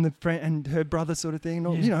brother and the friend and her brother sort of thing.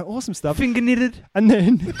 And awesome stuff. Finger knitted. And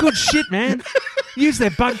then Good shit, man. Use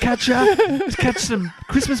their bug catcher to catch some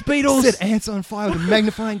Christmas beetles. set ants on fire with a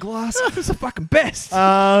magnifying glass. It's the fucking best.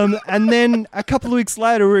 And then a couple of weeks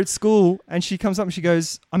later, we're at school, and she comes up and she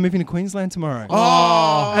goes, "I'm moving to Queensland tomorrow."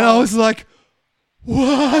 Oh. And I was like,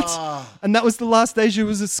 "What?" And that was the last day she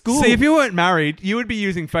was at school. See, if you weren't married, you would be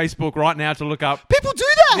using Facebook right now to look up. People do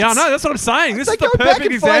that. Yeah, I know. That's what I'm saying. This They is the go back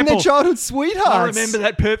perfect and find example. their childhood sweethearts. I remember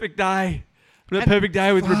that perfect day. That perfect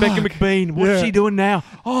day with Rebecca McBean. What's she doing now?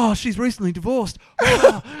 Oh, she's recently divorced.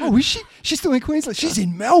 Oh, is she? She's still in Queensland. She's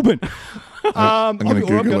in Melbourne. I'm going to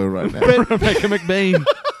Google her right now. Rebecca McBean.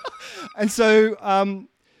 And so,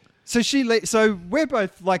 so we're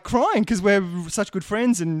both like crying because we're such good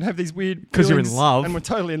friends and have these weird 'Cause you're in feelings, love. and we're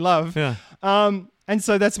totally in love. Yeah. And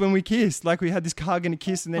so that's when we kissed. Like we had this hug and a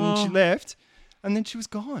kiss, and then she left, and then she was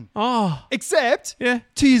gone. Oh. Except, Yeah.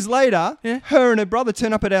 2 years later, Yeah. her and her brother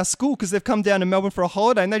turn up at our school because they've come down to Melbourne for a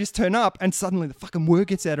holiday, and they just turn up, and suddenly the fucking word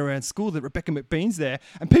gets out around school that Rebecca McBean's there,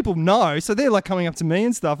 and people know, so they're like coming up to me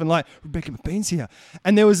and stuff, and like, Rebecca McBean's here.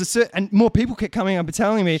 And there was and more people kept coming up and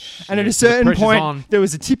telling me, and at a certain pressure's point, on. there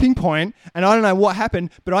was a tipping point, and I don't know what happened,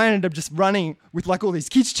 but I ended up just running with like all these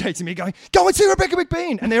kids chasing me, going, "Go and see Rebecca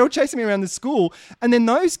McBean!" And they're all chasing me around the school, and then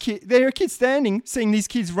those kids, there are kids standing, seeing these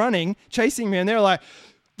kids running, chasing me, and they're like,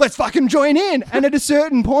 "Let's fucking join in." And at a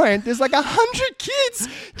certain point, there's like 100 kids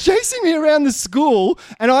chasing me around the school.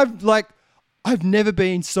 And I've never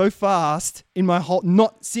been so fast in my whole,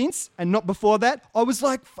 not since and not before that. I was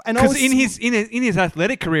like, and I was Because in his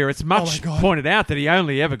athletic career, it's much God. pointed out that he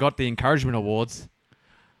only ever got the encouragement awards.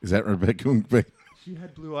 Is that Rebecca McBean? She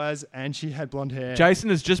had blue eyes and she had blonde hair.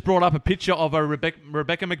 Jason has just brought up a picture of a Rebecca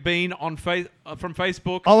McBean on from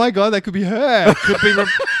Facebook. Oh my God, that could be her. Could be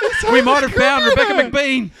we might have found Rebecca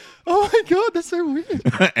McBean. Oh my God, that's so weird.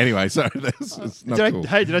 Anyway, sorry, this is not cool.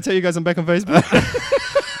 Did I tell you guys I'm back on Facebook?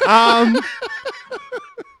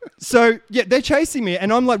 So, yeah, they're chasing me,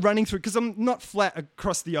 and I'm like running through, because I'm not flat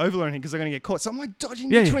across the oval or anything, because I'm going to get caught. So I'm like dodging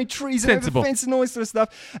between trees and over Sensible. fence and all this sort of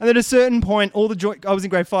stuff. And at a certain point, I was in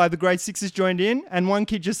grade 5, the grade 6s joined in, and one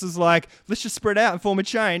kid just was like, "Let's just spread out and form a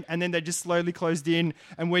chain." And then they just slowly closed in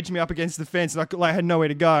and wedged me up against the fence, and I had nowhere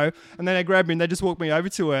to go. And then they grabbed me and they just walked me over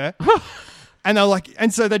to her. And they're like,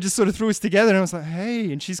 and so they just sort of threw us together, and I was like,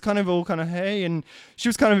 "Hey," and she's kind of hey, and she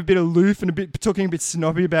was kind of a bit aloof and talking a bit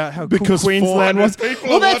snobby about how Because cool Queensland was. 400 people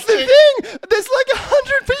Well, are that's the thing. There's like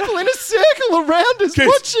 100 people in a circle around us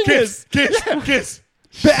watching us. Kiss.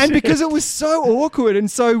 And because it was so awkward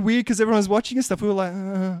and so weird because everyone was watching and stuff, we were like,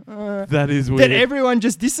 That is weird. then everyone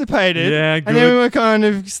just dissipated. Yeah, And good. then we were kind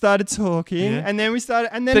of started talking, Yeah. and then we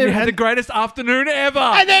started, and then Then you had the greatest afternoon ever.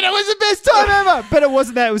 and then it was the best time ever. But it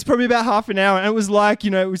wasn't that. It was probably about half an hour. And it was like,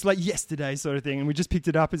 it was like yesterday sort of thing. And we just picked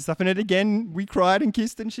it up and stuff. And then again, we cried and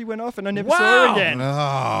kissed and she went off and I never saw her Wow. again.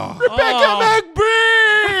 Oh. Rebecca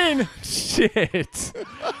McBean! Shit.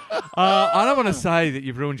 I don't want to say that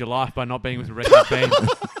you've ruined your life by not being with Rebecca McBean.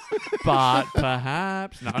 But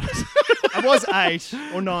perhaps. No. I was 8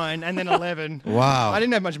 or 9 and then 11. Wow. I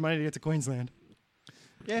didn't have much money to get to Queensland.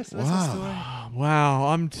 Yes, that's the story. Wow.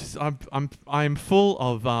 I'm full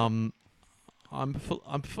of I'm full.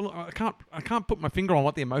 I can't put my finger on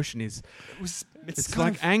what the emotion is. It's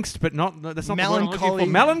like angst, but not. That's not the word I'm looking for.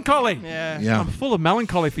 Melancholy. Yeah. Yeah. I'm full of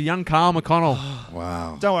melancholy for young Carl McConnell.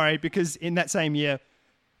 Wow. Don't worry, because in that same year,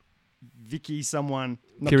 Vicky, not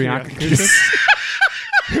Kyriakis.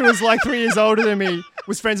 who was like 3 years older than me,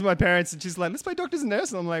 was friends with my parents, and she's like, "Let's play doctors and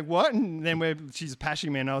nurses." And I'm like, "What?" And then she's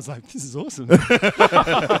pashing me, and I was like, "This is awesome."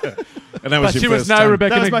 And that was But your she was first no time.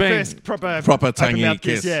 Rebecca That was my McBean. first proper tangy open-mouth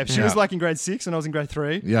kiss. Yeah, she Yeah. was like in grade 6, and I was in grade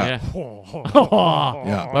 3. Yeah.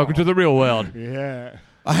 Yeah. Welcome to the real world. Yeah.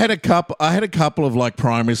 I had a couple of like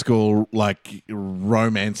primary school like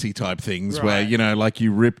romancy type things where like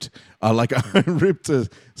you ripped like I ripped a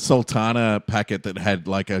Sultana packet that had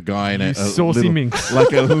like a guy in You a saucy little, minx.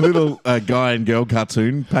 like a little guy and girl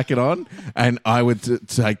cartoon packet on, and I would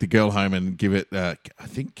take the girl home and give it. I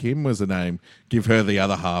think Kim was the name. Give her the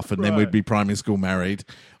other half, and then we'd be primary school married.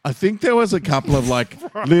 I think there was a couple of like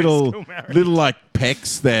little like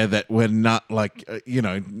pecks there that were not like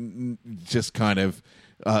just kind of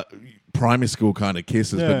primary school kind of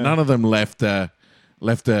kisses, but none of them left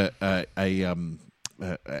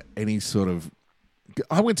any sort of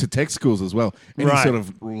I went to tech schools as well. Any Right. sort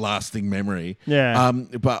of lasting memory. Yeah.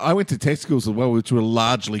 But I went to tech schools as well, which were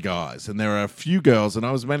largely guys, and there were a few girls, and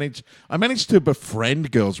I managed to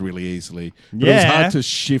befriend girls really easily. But it was Yeah. hard to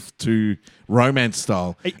shift to romance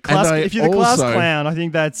style. If you're the class clown, I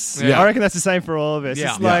think that's. Yeah. I reckon that's the same for all of us.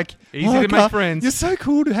 Yeah. It's Yeah. like Easy to make Carl, friends. You're so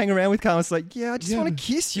cool to hang around with, Carl. It's like, I just want to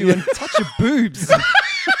kiss you and touch your boobs.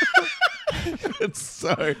 It's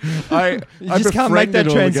so I just can't make that befriended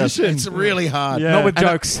all the girls. transition. It's really hard. Yeah. Not with And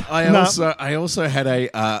jokes. I also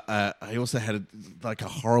had like a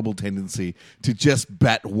horrible tendency to just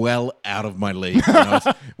bat well out of my league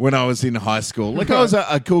when I was in high school. Like I was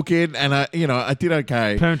a cool kid, and I did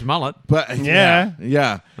okay. Permed mullet. But Yeah.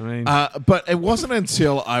 I mean- but it wasn't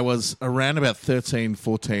until I was around about 13,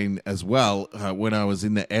 14 as well, when I was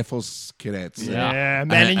in the Air Force cadets. Yeah,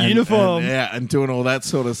 man in uniform. And doing all that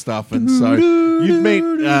sort of stuff. And so you'd meet,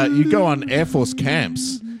 you go on Air Force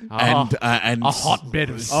camps, and A hotbed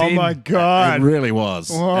of sin. Oh my it god! really was.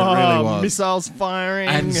 It really was. Missiles firing.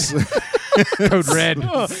 And so, Code red.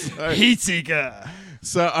 Heat seeker.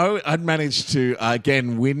 so I'd managed to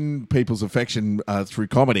again win people's affection through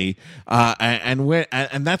comedy,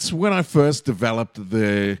 and that's when I first developed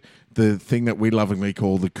the thing that we lovingly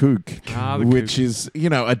call the kook, The which kook. is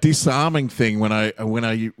a disarming thing when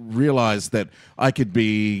I realized that I could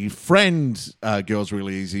befriend girls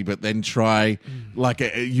really easy, but then try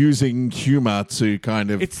using humor to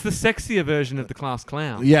kind of It's the sexier version of the class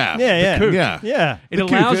clown. Yeah. kook. Yeah. It The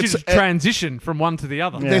kook, allows you it's- to transition from one to the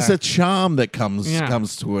other. Yeah. there's a charm that comes Yeah.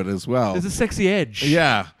 to it as well. There's a sexy edge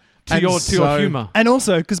Yeah. to And your so- humor. And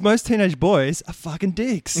also, because most teenage boys are fucking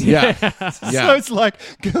dicks. Yeah. So Yeah. it's like,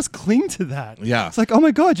 girls cling to that. Yeah. It's like, oh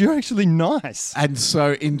my God, you're actually nice. And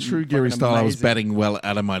so, in true Geary style, I was amazing. batting well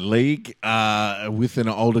out of my league with an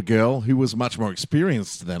older girl who was much more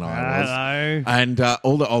experienced than I was. Hello. And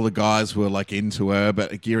all the older guys were like into her,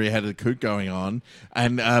 but Geary had a kook going on.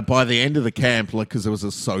 And by the end of the camp, because there was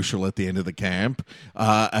a social at the end of the camp,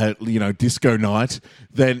 disco night,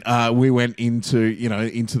 then we went into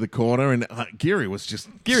the corner, and Geary was just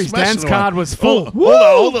Geary's smashing dance away. card was full.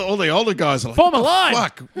 All the older guys are like, Form a "What the line."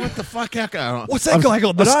 fuck? What the fuck? How come- What's that guy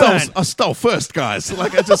got that I don't? I stole first, guys.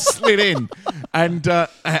 Like I just slid in,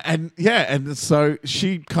 and so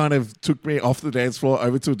she kind of took me off the dance floor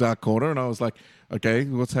over to a dark corner, and I was like, okay,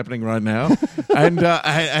 what's happening right now?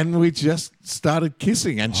 and we just started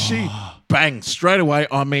kissing, and she banged straight away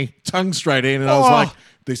on me, tongue straight in, and I was Oh. like,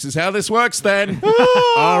 this is how this works then.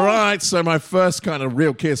 All right. So my first kind of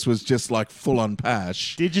real kiss was just like full on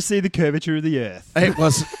pash. Did you see the curvature of the earth? It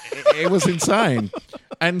was insane.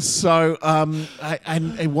 And so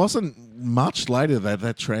and it wasn't much later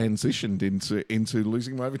that transitioned into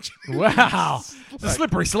losing my virginity. Wow. It's a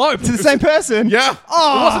slippery slope. To the same person? Yeah. It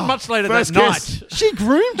wasn't much later First that kiss. night. She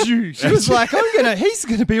groomed you. She was like, he's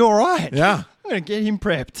gonna be all right. Yeah. I'm gonna get him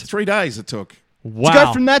prepped. 3 days it took. Wow. To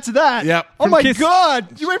go from that to that. Yep. Oh From my kiss-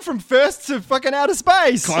 God. You went from first to fucking outer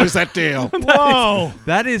space. Close that deal. Whoa.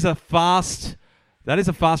 That is a fast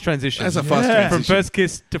transition. That's a fast Yeah. transition. From first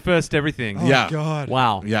kiss to first everything. Oh Yeah. God.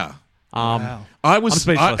 Wow. Yeah. Wow. I'm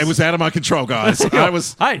speechless. It was out of my control, guys. I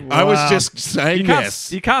was Wow. just saying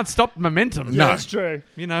yes. You can't stop momentum. No. That's true.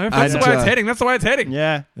 You know, if that's And, the way it's uh, heading, that's the way it's heading.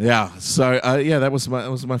 Yeah. Yeah. So that was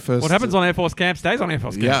my first. What happens on Air Force camp stays on Air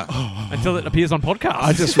Force camp. Yeah. Until it appears on podcast.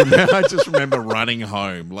 I just remember running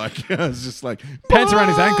home. Like I was just like Pants around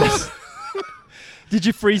his ankles. Did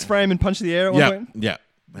you freeze frame and punch the air at one yeah, point? yeah. at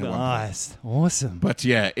one point. Nice. Awesome. But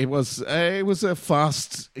yeah, it was a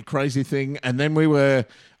fast, crazy thing. And then we were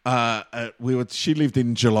she lived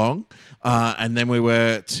in Geelong, and then we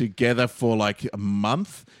were together for like a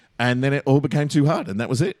month, and then it all became too hard, and that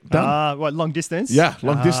was it. Done. What, long distance? Yeah,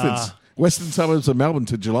 long distance. Western suburbs of Melbourne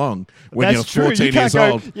to Geelong when That's you're true. 14 You can't years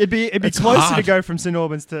go, old. It'd be It's closer to hard. go from St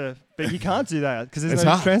Albans to, but you can't do that because there's It's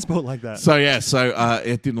no hard. transport like that. So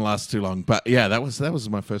it didn't last too long. But yeah, that was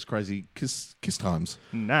my first crazy kiss times.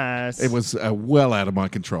 Nice. It was well out of my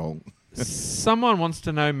control. Someone wants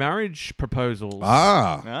to know marriage proposals.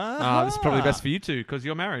 Ah. This is probably best for you two because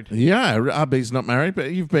you're married. Yeah, RB's not married,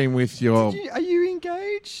 but you've been with your. Are you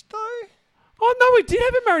engaged though? Oh, no, we did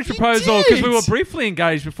have a marriage You proposal because we did? were briefly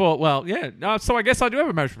engaged before. Well, yeah. So I guess I do have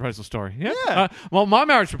a marriage proposal story. Yeah. Yeah. Well, my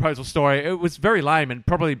marriage proposal story, it was very lame and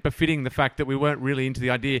probably befitting the fact that we weren't really into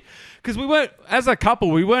the idea. Because we weren't, as a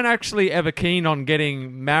couple, we weren't actually ever keen on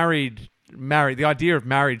getting married. The idea of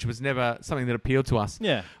marriage was never something that appealed to us.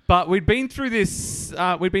 Yeah. But we'd been through this,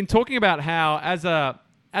 we'd been talking about how as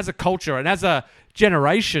a culture and as a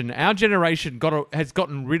generation, our generation has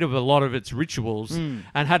gotten rid of a lot of its rituals and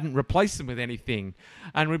hadn't replaced them with anything.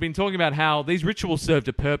 And we've been talking about how these rituals served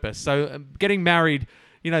a purpose. So getting married,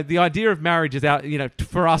 the idea of marriage is out.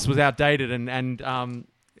 For us was outdated and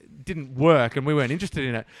didn't work, and we weren't interested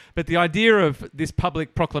in it. But the idea of this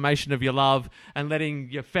public proclamation of your love and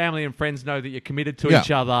letting your family and friends know that you're committed to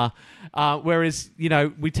each other, whereas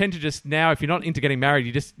we tend to just now, if you're not into getting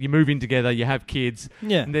married, you move in together, you have kids,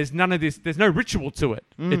 and there's none of this. There's no ritual to it.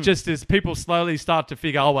 It just is people slowly start to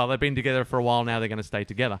figure, oh well, they've been together for a while now, they're going to stay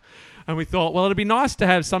together, and we thought, well, it'd be nice to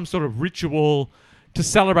have some sort of ritual to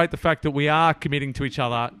celebrate the fact that we are committing to each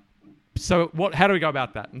other. So how do we go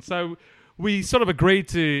about that? And so we sort of agreed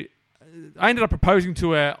to. I ended up proposing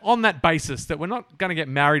to her on that basis that we're not going to get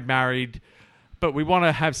married, but we want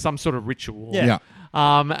to have some sort of ritual. Yeah.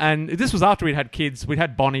 And this was after we'd had kids. We'd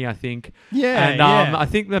had Bonnie, I think. Yeah. And I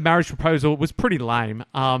think the marriage proposal was pretty lame.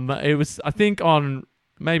 It was, I think, on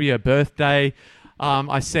maybe her birthday.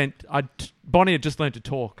 Bonnie had just learned to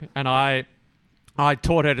talk, and I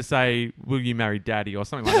taught her to say, "Will you marry Daddy?" or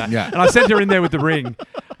something like that. Yeah. And I sent her in there with the ring.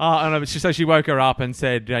 So she woke her up and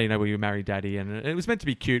said, "Will you marry Daddy?" And it was meant to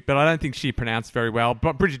be cute, but I don't think she pronounced very well.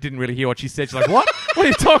 But Bridget didn't really hear what she said. She's like, "What? What are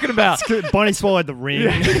you talking about?" Bonnie swallowed the ring.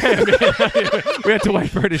 We had to wait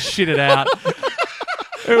for her to shit it out.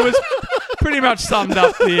 It was pretty much summed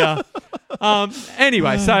up here.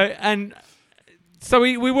 Anyway, so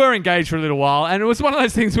we were engaged for a little while, and it was one of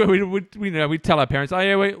those things where we'd tell our parents, "Oh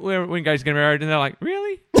yeah, we're engaged to get married," and they're like,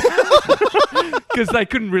 "Really?" Because they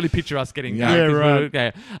couldn't really picture us getting married.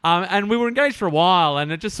 Right. And we were engaged for a while,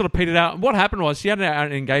 and it just sort of petered out. And what happened was she had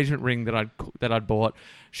an engagement ring that I'd bought.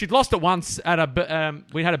 She'd lost it once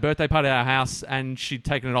we had a birthday party at our house, and she'd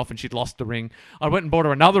taken it off and she'd lost the ring. I went and bought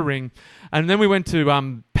her another ring, and then we went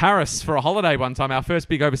to Paris for a holiday one time. Our first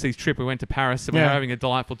big overseas trip, we went to Paris, and we were having a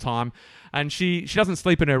delightful time. And she doesn't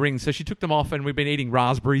sleep in her rings, so she took them off, and we've been eating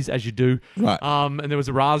raspberries, as you do. Right. And there was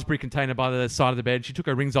a raspberry container by the side of the bed. She took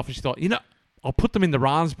her rings off, and she thought, I'll put them in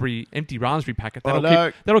the empty raspberry packet.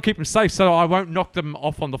 That'll keep them safe, so I won't knock them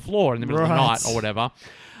off on the floor in the middle of the night or whatever.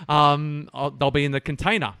 They'll be in the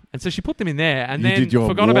container. And so she put them in there, and then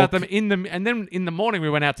forgot about them and then in the morning we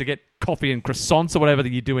went out to get coffee and croissants or whatever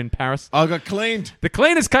that you do in Paris. I got cleaned. The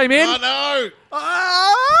cleaners came in. Oh no!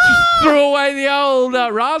 Threw away the old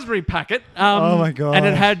raspberry packet. Oh my God. And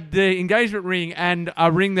it had the engagement ring and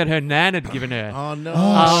a ring that her nan had given her. Oh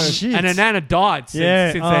no! Shit. And her nan had died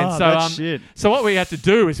since then. So so what we had to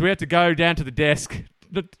do is we had to go down to the desk.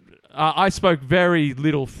 I spoke very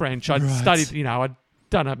little French. I'd studied, I'd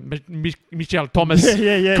done a Michel Thomas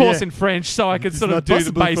course in French, so I could sort of do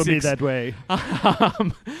the basics. For me that way.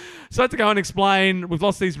 So I had to go and explain, we've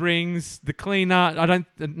lost these rings. The cleaner, I don't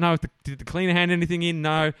know if did the cleaner hand anything in?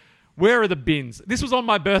 No. Where are the bins? This was on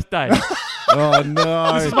my birthday. Oh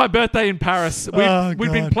no! This is my birthday in Paris. We'd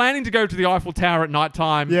been planning to go to the Eiffel Tower at night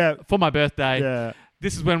time for my birthday. Yeah.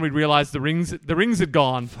 This is when we realised the rings had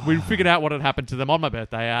gone. We figured out what had happened to them on my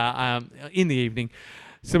birthday in the evening.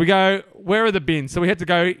 So we go, where are the bins? So we had to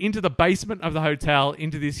go into the basement of the hotel,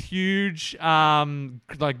 into this huge,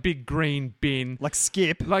 big green bin. Like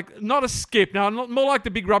skip? Like, not a skip. No, more like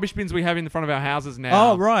the big rubbish bins we have in the front of our houses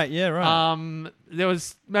now. Oh, right. Yeah, right. There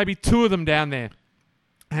was maybe 2 of them down there.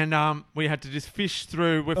 And we had to just fish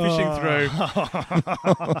through. We're fishing through.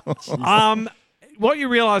 What you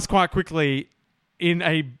realise quite quickly in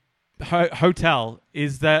a hotel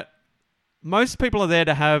is that most people are there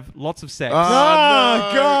to have lots of sex. Oh,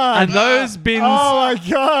 God. And those bins... Oh, my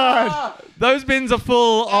God. Those bins are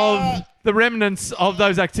full of the remnants of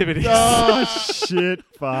those activities. Oh, shit.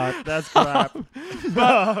 Fuck. That's crap.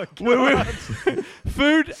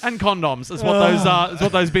 Food and condoms is what those are. Is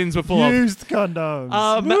what those bins were full of. Used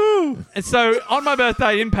condoms. And so on my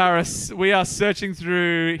birthday in Paris, we are searching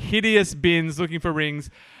through hideous bins looking for rings.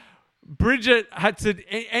 Bridget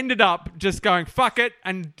ended up just going, fuck it,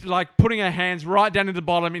 and like putting her hands right down to the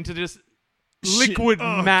bottom into just liquid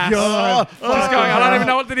mass. God. Just going, I don't even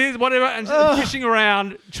know what it is, whatever, and fishing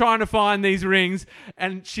around trying to find these rings.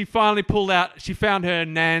 And she finally she found her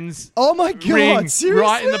nan's ring seriously?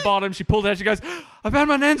 right in the bottom. She pulled it out. She goes, I found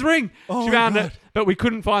my nan's ring. She found it, but we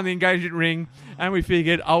couldn't find the engagement ring. And we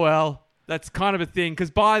figured, oh well, that's kind of a thing.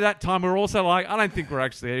 Because by that time, we were also like, I don't think we're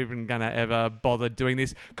actually even going to ever bother doing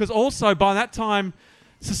this. Because also, by that time,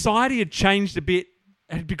 society had changed a bit.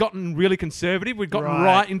 Had gotten really conservative. We'd gotten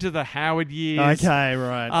right into the Howard years. Okay,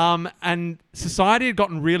 right. And society had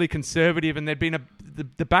gotten really conservative, and there'd been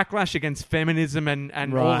the backlash against feminism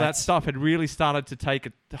and all that stuff had really started to take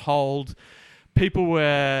a hold. People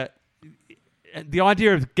were... The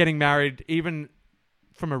idea of getting married, even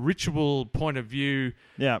from a ritual point of view...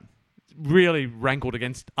 Yeah. really rankled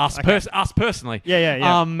against us, us personally.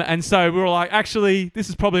 Yeah. And so we were like, actually, this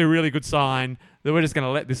is probably a really good sign that we're just going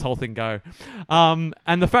to let this whole thing go. And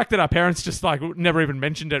the fact that our parents just like never even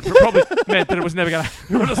mentioned it probably meant that it was never going to.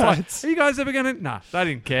 We were just like, are you guys ever going to? Nah, they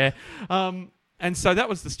didn't care. And so that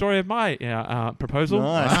was the story of my proposal.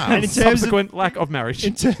 Nice. Wow. And in terms Subsequent lack of marriage.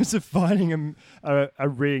 In terms of finding a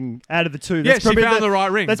ring out of the two, Yeah, she found the right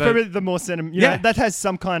ring. That's probably the more sentimental. Yeah. That has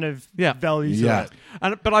some kind of value to Yeah.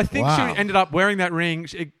 it. But I think Wow. she ended up wearing that ring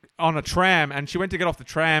on a tram, and she went to get off the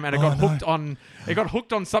tram, and it got hooked on. It got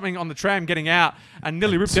hooked on something on the tram getting out, and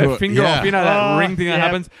nearly ripped her finger off. You know that ring thing that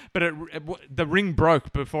happens. But the ring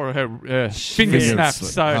broke before her finger snapped.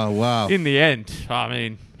 So wow. in the end, I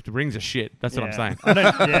mean, the rings are shit. That's what I'm saying.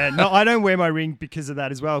 I don't wear my ring because of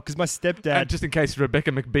that as well. Because my stepdad, And just in case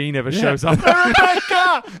Rebecca McBean ever shows up.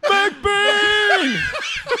 Rebecca McBean.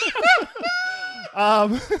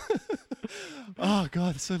 Oh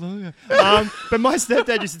God, that's so long ago. But my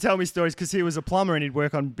stepdad used to tell me stories because he was a plumber and he'd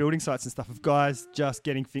work on building sites and stuff of guys just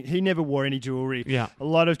getting. He never wore any jewelry. Yeah. A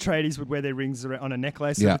lot of tradies would wear their rings on a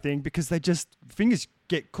necklace and everything because they just fingers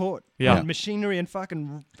get caught. Yeah. And machinery and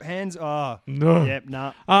fucking hands. Oh No. Yep.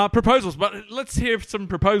 Nah. Proposals, but let's hear some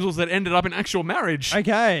proposals that ended up in actual marriage.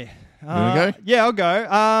 Okay. You wanna go? Yeah, I'll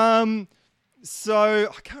go. So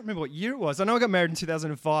I can't remember what year it was. I know I got married in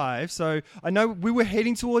 2005. So I know we were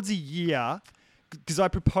heading towards a year because I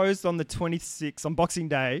proposed on the 26th on Boxing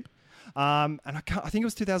Day. And I think it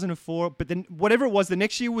was 2004. But then whatever it was, the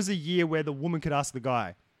next year was a year where the woman could ask the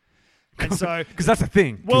guy. And so, Because that's a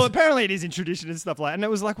thing. well, apparently it is in tradition and stuff like that. And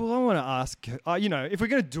it was like, well, I want to ask, if we're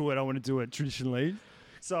going to do it, I want to do it traditionally.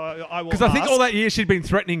 So I will Because I think ask. all that year she'd been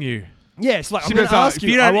threatening you. Yeah, it's like, She I'm going goes, to ask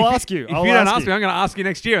you. I will ask you. If you don't ask me, I'm going to ask you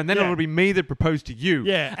next year, and then Yeah. it'll be me that proposed to you.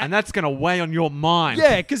 Yeah. And that's going to weigh on your mind.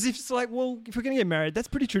 Yeah, because if it's like, well, if we're going to get married, that's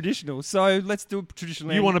pretty traditional. So let's do it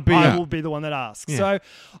traditionally. You and wanna be- I Yeah. will be the one that asks. Yeah.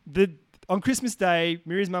 So on Christmas Day,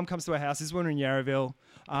 Miriam's mum comes to our house. This is when we're in Yarraville.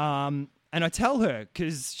 And I tell her,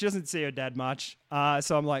 because she doesn't see her dad much.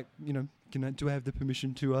 So I'm like, do I have the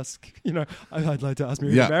permission to ask? I'd like to ask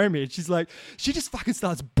Miriam to marry me. And she's like, she just fucking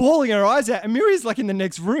starts bawling her eyes out. And Miriam's like in the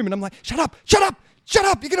next room. And I'm like, shut up. You're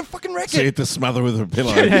going to fucking wreck So you it. had to smother with a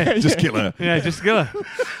pillow. Just kill her. Yeah, just go.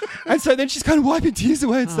 And so then she's kind of wiping tears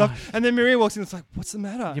away and stuff. And then Miriam walks in and it's like, what's the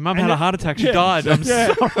matter? Your mum And had a then- heart attack. She Yeah. died. I'm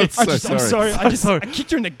Yeah. sorry. I'm So sorry. I sorry.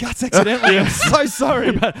 kicked her in the guts accidentally. I'm so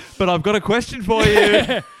sorry. But I've got a question for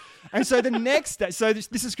you. And so the next day, so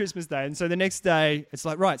this is Christmas Day, and so the next day, it's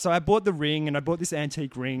like, right, so I bought the ring, and I bought this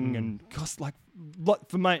antique ring, and cost like,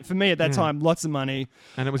 for me at that time, lots of money.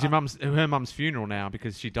 And it was her mum's funeral now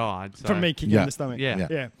because she died. So. From me kicking in the stomach. Yeah.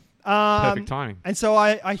 Yeah. Perfect timing. And so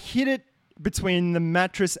I hid it between the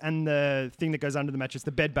mattress and the thing that goes under the mattress,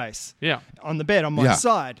 the bed base. Yeah. On the bed on my Yeah.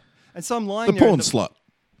 side. And so I'm lying The there. porn slut.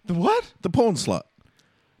 The what? The porn slut.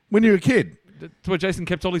 When you were a kid. That's where Jason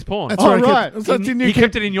kept all his porn. That's Oh, where I right. kept, that's, He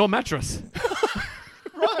kept it in your mattress.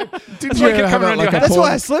 didn't why I you kept have coming it around like your a house. That's why I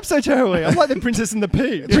porn? slept so terribly. I'm like the Princess and the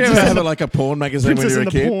Pea. Did you ever have it like a porn magazine when Princess you were a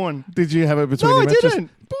and the kid? Porn. Did you have it between No, your I mattress?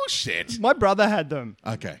 didn't. Bullshit. My brother had them.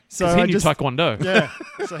 Okay. So Because he I knew just, Taekwondo. yeah.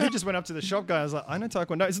 So he just went up to the shop guy. I was like, I know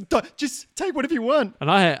Taekwondo. He said, just take whatever you want.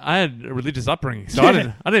 And I had a religious upbringing, so I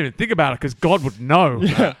didn't even think about it because God would know.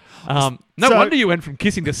 No So- wonder you went from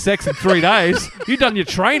kissing to sex in 3 days. You done your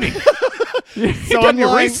training. You So done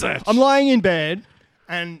your research. I'm lying in bed,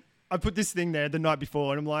 and I put this thing there the night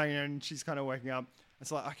before, and I'm lying there, and she's kind of waking up.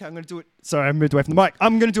 It's like, okay, I'm going to do it. Sorry, I moved away from the mic.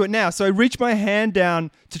 I'm going to do it now. So I reach my hand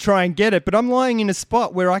down to try and get it, but I'm lying in a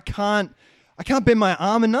spot where I can't bend my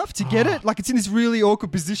arm enough to get it. Like it's in this really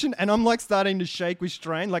awkward position, and I'm like starting to shake with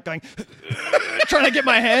strain, like going, trying to get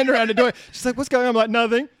my hand around to do it. She's like, what's going on? I'm like,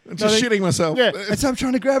 nothing. Just shitting myself. Yeah. And so I'm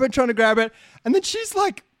trying to grab it. And then she's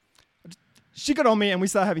like, she got on me and we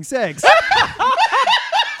started having sex.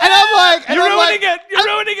 And I'm like, You're ruining it. You're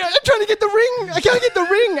ruining it. I'm trying to get the ring. I can't get the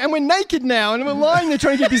ring. And we're naked now. And we're lying there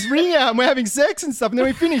trying to get this ring out. And we're having sex and stuff. And then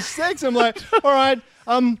we finish sex. And I'm like, all right,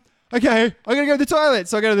 okay, I'm going to go to the toilet.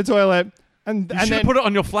 So I go to the toilet. And You and should then, have put it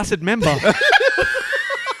on your flaccid member.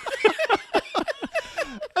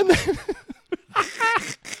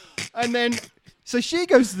 and then, so she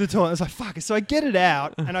goes to the toilet. I was like, fuck it. So I get it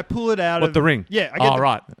out and I pull it out. What, the ring? Yeah. I get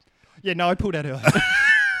Right. Yeah, no, I pulled out earlier.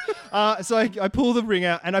 So I pull the ring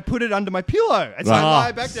out and I put it under my pillow. And so Right. I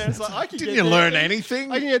lie back there and it's like, I can Didn't get you there. learn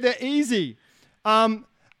anything? I can get there easy. And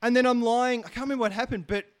then I'm lying. I can't remember what happened,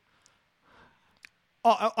 but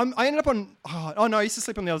I ended up on. Oh no, I used to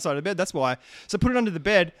sleep on the other side of the bed. That's why. So I put it under the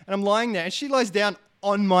bed, and I'm lying there, and she lies down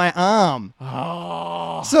on my arm.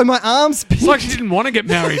 Oh. So my arm's pinned. It's like she didn't want to get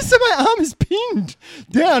married. So my arm is pinned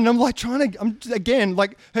down. I'm like I'm again,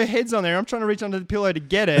 like her head's on there. I'm trying to reach under the pillow to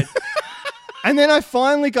get it. And then I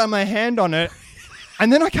finally got my hand on it.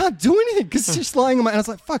 And then I can't do anything because she's lying on my... And I was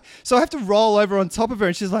like, fuck. So I have to roll over on top of her.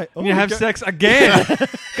 And she's like... Oh, You have sex again.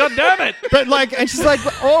 God damn it. But like... And she's like...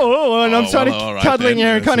 And I'm trying to all right cuddling then.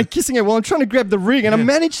 her and kind of kissing her while I'm trying to grab the ring. And I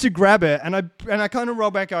managed to grab it. And I kind of roll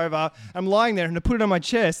back over. I'm lying there and I put it on my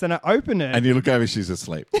chest. And I open it. And you look over, she's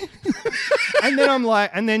asleep. And then I'm like...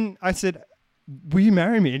 And then I said... Will you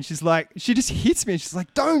marry me? And she's like, she just hits me. And she's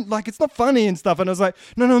like, don't, like, it's not funny and stuff. And I was like,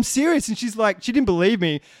 no, I'm serious. And she's like, she didn't believe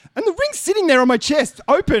me. And the ring's sitting there on my chest,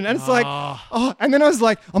 open. And it's like, and then I was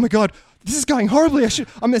like, oh my God, this is going horribly.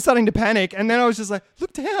 I'm starting to panic. And then I was just like,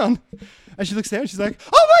 look down. And she looks down and she's like,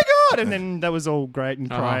 oh my God. And then that was all great and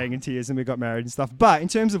crying and tears and we got married and stuff. But in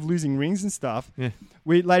terms of losing rings and stuff,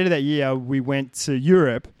 later that year, we went to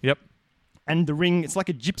Europe. Yep. And the ring, it's like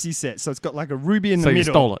a gypsy set. So it's got like a ruby in the So middle. you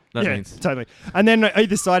stole it. That means. Totally. And then on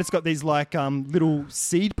either side, it's got these like little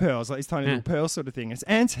seed pearls, like these tiny little pearl sort of thing. It's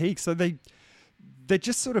antique. So they're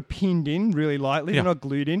just sort of pinned in really lightly. Yeah. They're not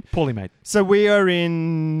glued in. Poorly made. So we're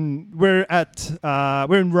in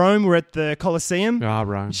Rome. We're at the Colosseum.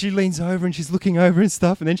 Rome. She leans over and she's looking over and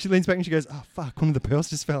stuff. And then she leans back and she goes, oh, fuck, one of the pearls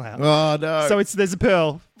just fell out. Oh, no. So there's a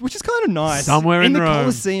pearl, which is kind of nice. Somewhere in the Rome.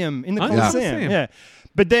 Colosseum. In the Oh, Colosseum. Yeah.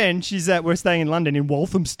 But then we're staying in London in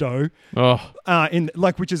Walthamstow,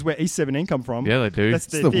 which is where East 17 come from. Yeah, they do.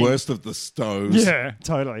 That's it's the worst of the stoves. Yeah,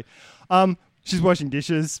 totally. She's washing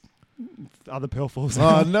dishes. Other pearl falls Oh,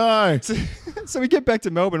 out. no. So we get back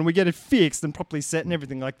to Melbourne. We get it fixed and properly set and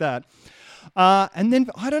everything like that. And then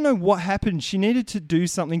I don't know what happened. She needed to do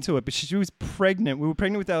something to it, but she was pregnant. We were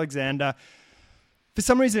pregnant with Alexander. For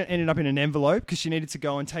some reason, it ended up in an envelope because she needed to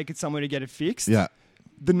go and take it somewhere to get it fixed. Yeah.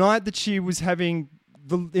 The night that she was having...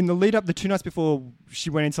 in the lead up, the 2 nights before she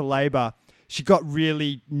went into labour, she got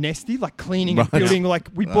really nasty, like cleaning and building. Like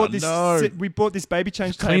we bought this baby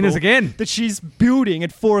change table Cleaners again that she's building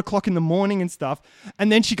at 4 o'clock in the morning and stuff.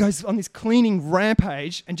 And then she goes on this cleaning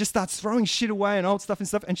rampage and just starts throwing shit away and old stuff and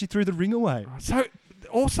stuff. And she threw the ring away. So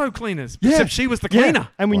also cleaners, except she was the cleaner. Yeah.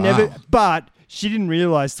 And we but she didn't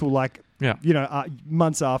realise till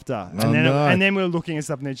months after. And then we were looking at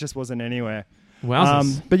stuff and it just wasn't anywhere.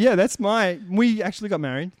 Wowzers. But yeah, we actually got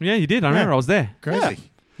married. Yeah, you did. I remember I was there. Crazy.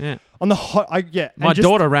 Yeah. On the hot, My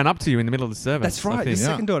daughter ran up to you in the middle of the service. That's right. The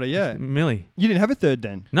second daughter, yeah. Millie. You didn't have a third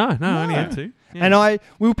then? No, I only had 2. Yeah. And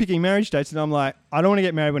we were picking marriage dates, and I'm like, I don't want to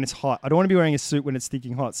get married when it's hot. I don't want to be wearing a suit when it's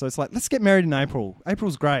stinking hot. So it's like, let's get married in April.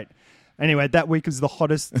 April's great. Anyway, that week was the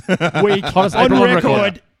hottest week on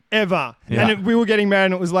record ever. Yeah. And we were getting married,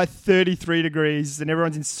 and it was like 33 degrees, and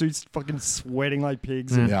everyone's in suits fucking sweating like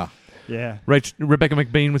pigs. Yeah. Yeah. Rebecca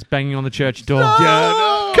McBean was banging on the church door.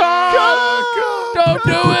 No! Don't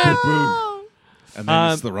do it! And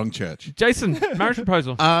then it's the wrong church. Jason, marriage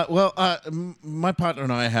proposal. My partner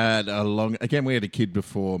and I had we had a kid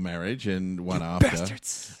before marriage and one after.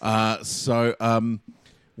 Bastards.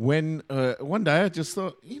 When one day I just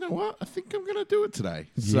thought, you know what, I think I'm going to do it today.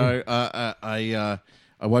 Yeah. So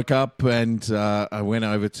I woke up and I went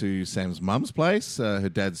over to Sam's mum's place. Her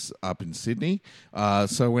dad's up in Sydney.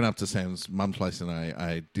 So I went up to Sam's mum's place and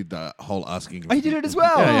I did the whole asking. Oh, you did it as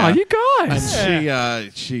well? Yeah. Oh, you guys.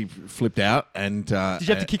 And she flipped out. And did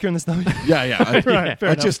you have to kick her in the stomach? Yeah.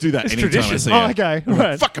 I just do that anytime I see her. Oh, okay.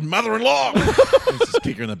 Right. Fucking mother-in-law. Just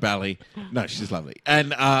kick her in the belly. No, she's lovely.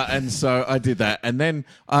 And so I did that. And then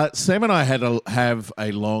Sam and I have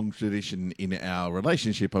a long tradition in our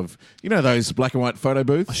relationship of, those black and white photo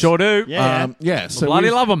booths. I sure do. Yeah. So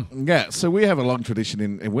bloody love them. Yeah. So we have a long tradition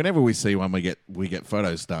in whenever we see one, we get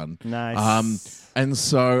photos done. Nice. And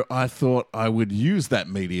so I thought I would use that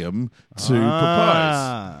medium to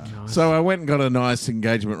propose. Nice. So I went and got a nice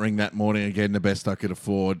engagement ring that morning, again, the best I could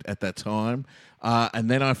afford at that time.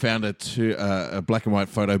 And then I found a black and white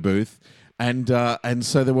photo booth. And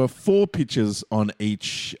so there were 4 pictures on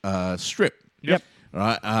each strip. Yep.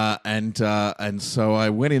 Right, and so I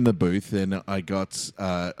went in the booth and I got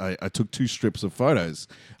I took 2 strips of photos,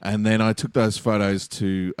 and then I took those photos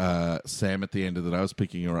to Sam at the end of the day. I was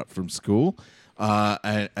picking her up from school,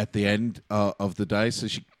 at the end of the day. So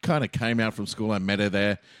she kind of came out from school. I met her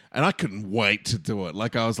there, and I couldn't wait to do it.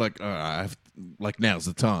 Like I was like, all right, now's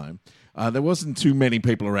the time. There wasn't too many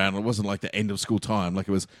people around. It wasn't like the end of school time. Like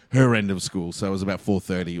it was her end of school, so it was about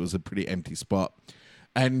 4:30. It was a pretty empty spot.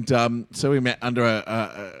 And so we met under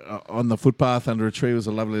on the footpath under a tree. It was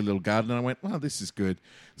a lovely little garden. And I went, oh, this is good.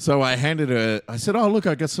 So I handed her, I said, oh, look,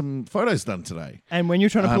 I got some photos done today. And when you're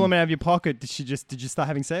trying to pull them out of your pocket, did you start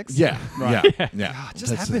having sex? Yeah. Right. Yeah. Oh, it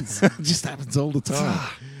just happens. It just happens all the time.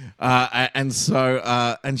 And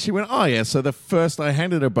so, and she went, oh yeah. So I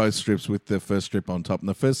handed her both strips with the first strip on top, and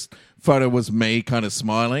the first photo was me kind of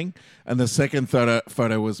smiling, and the second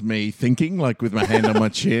photo was me thinking, like with my hand on my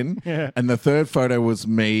chin, and the third photo was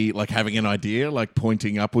me like having an idea, like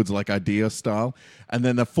pointing upwards, like idea style, and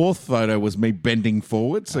then the fourth photo was me bending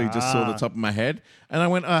forward, so you just saw the top of my head, and I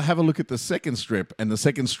went, have a look at the second strip, and the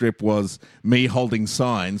second strip was me holding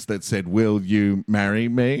signs that said, "Will you marry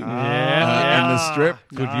me?" And the strip.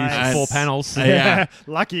 Good use of 4 panels. Yeah.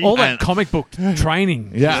 Lucky. All that comic book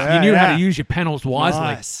training. Yeah. You knew how to use your panels wisely.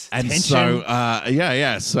 Nice. And Tension.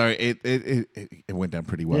 so, so it went down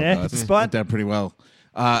pretty well, Yeah, guys. hit the spot. Went down pretty well.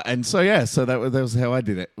 And so, so that was how I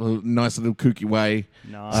did it. A nice little kooky way.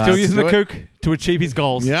 Nice. Still using to the do it. kook to achieve his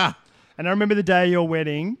goals. Yeah. And I remember the day of your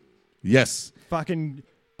wedding, Yes. fucking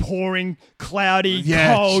pouring, cloudy,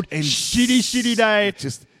 Yeah, cold, and shitty day.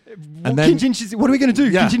 Just And then, what are we going to do?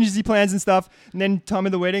 Yeah. Contingency plans and stuff. And then time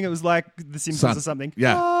of the wedding, it was like The Simpsons Sun. or something.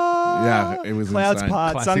 Yeah. Ah, Yeah, it was clouds insane.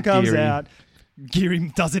 part, Classic sun comes Geary. out.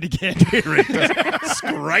 Geary does it again.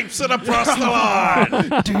 scrapes it across the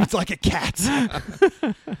line. Dude's like a cat.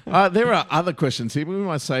 There are other questions here, but we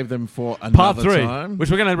might save them for another Part 3, time. which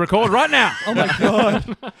we're going to record right now. Oh my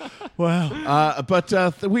God. Wow.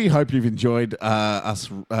 But we hope you've enjoyed us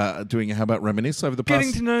doing How About Reminisce over the past...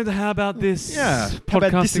 Getting to know the How About This Yeah. How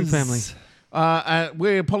about this podcasting is- family.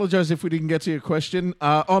 We apologise if we didn't get to your question.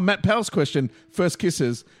 Matt Powell's question, first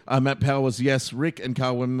kisses. Matt Powell was, yes, Rick and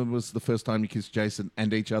Carl, when was the first time you kissed Jason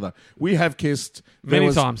and each other? We have kissed...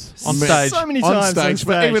 Many times. On stage. So many on times stage,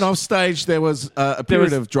 but even off stage, there was a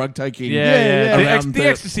period of drug taking. Yeah. Around The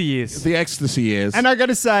ecstasy years. The ecstasy years. And I got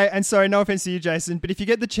to say, and sorry, no offense to you, Jason, but if you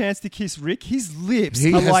get the chance to kiss Rick, his lips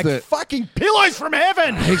He are has like the- fucking pillows from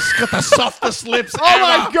heaven. He's got the softest lips Oh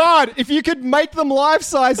my God. If you could make them life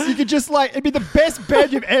size, you could just it'd be the best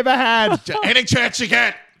bed you've ever had. Any chance you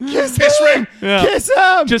get. Kiss Ring. Yeah. Kiss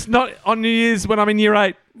him. Just not on New Year's when I'm in year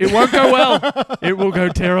 8. It won't go well. It will go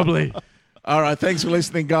terribly. All right, thanks for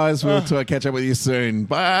listening, guys. We'll catch up with you soon.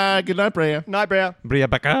 Bye. Good night, Bria. Night, Brow. Bria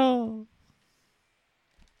Bacao.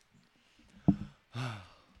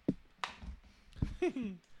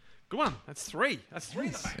 Go on. That's 3. That's 3.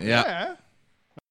 Yeah. Yeah.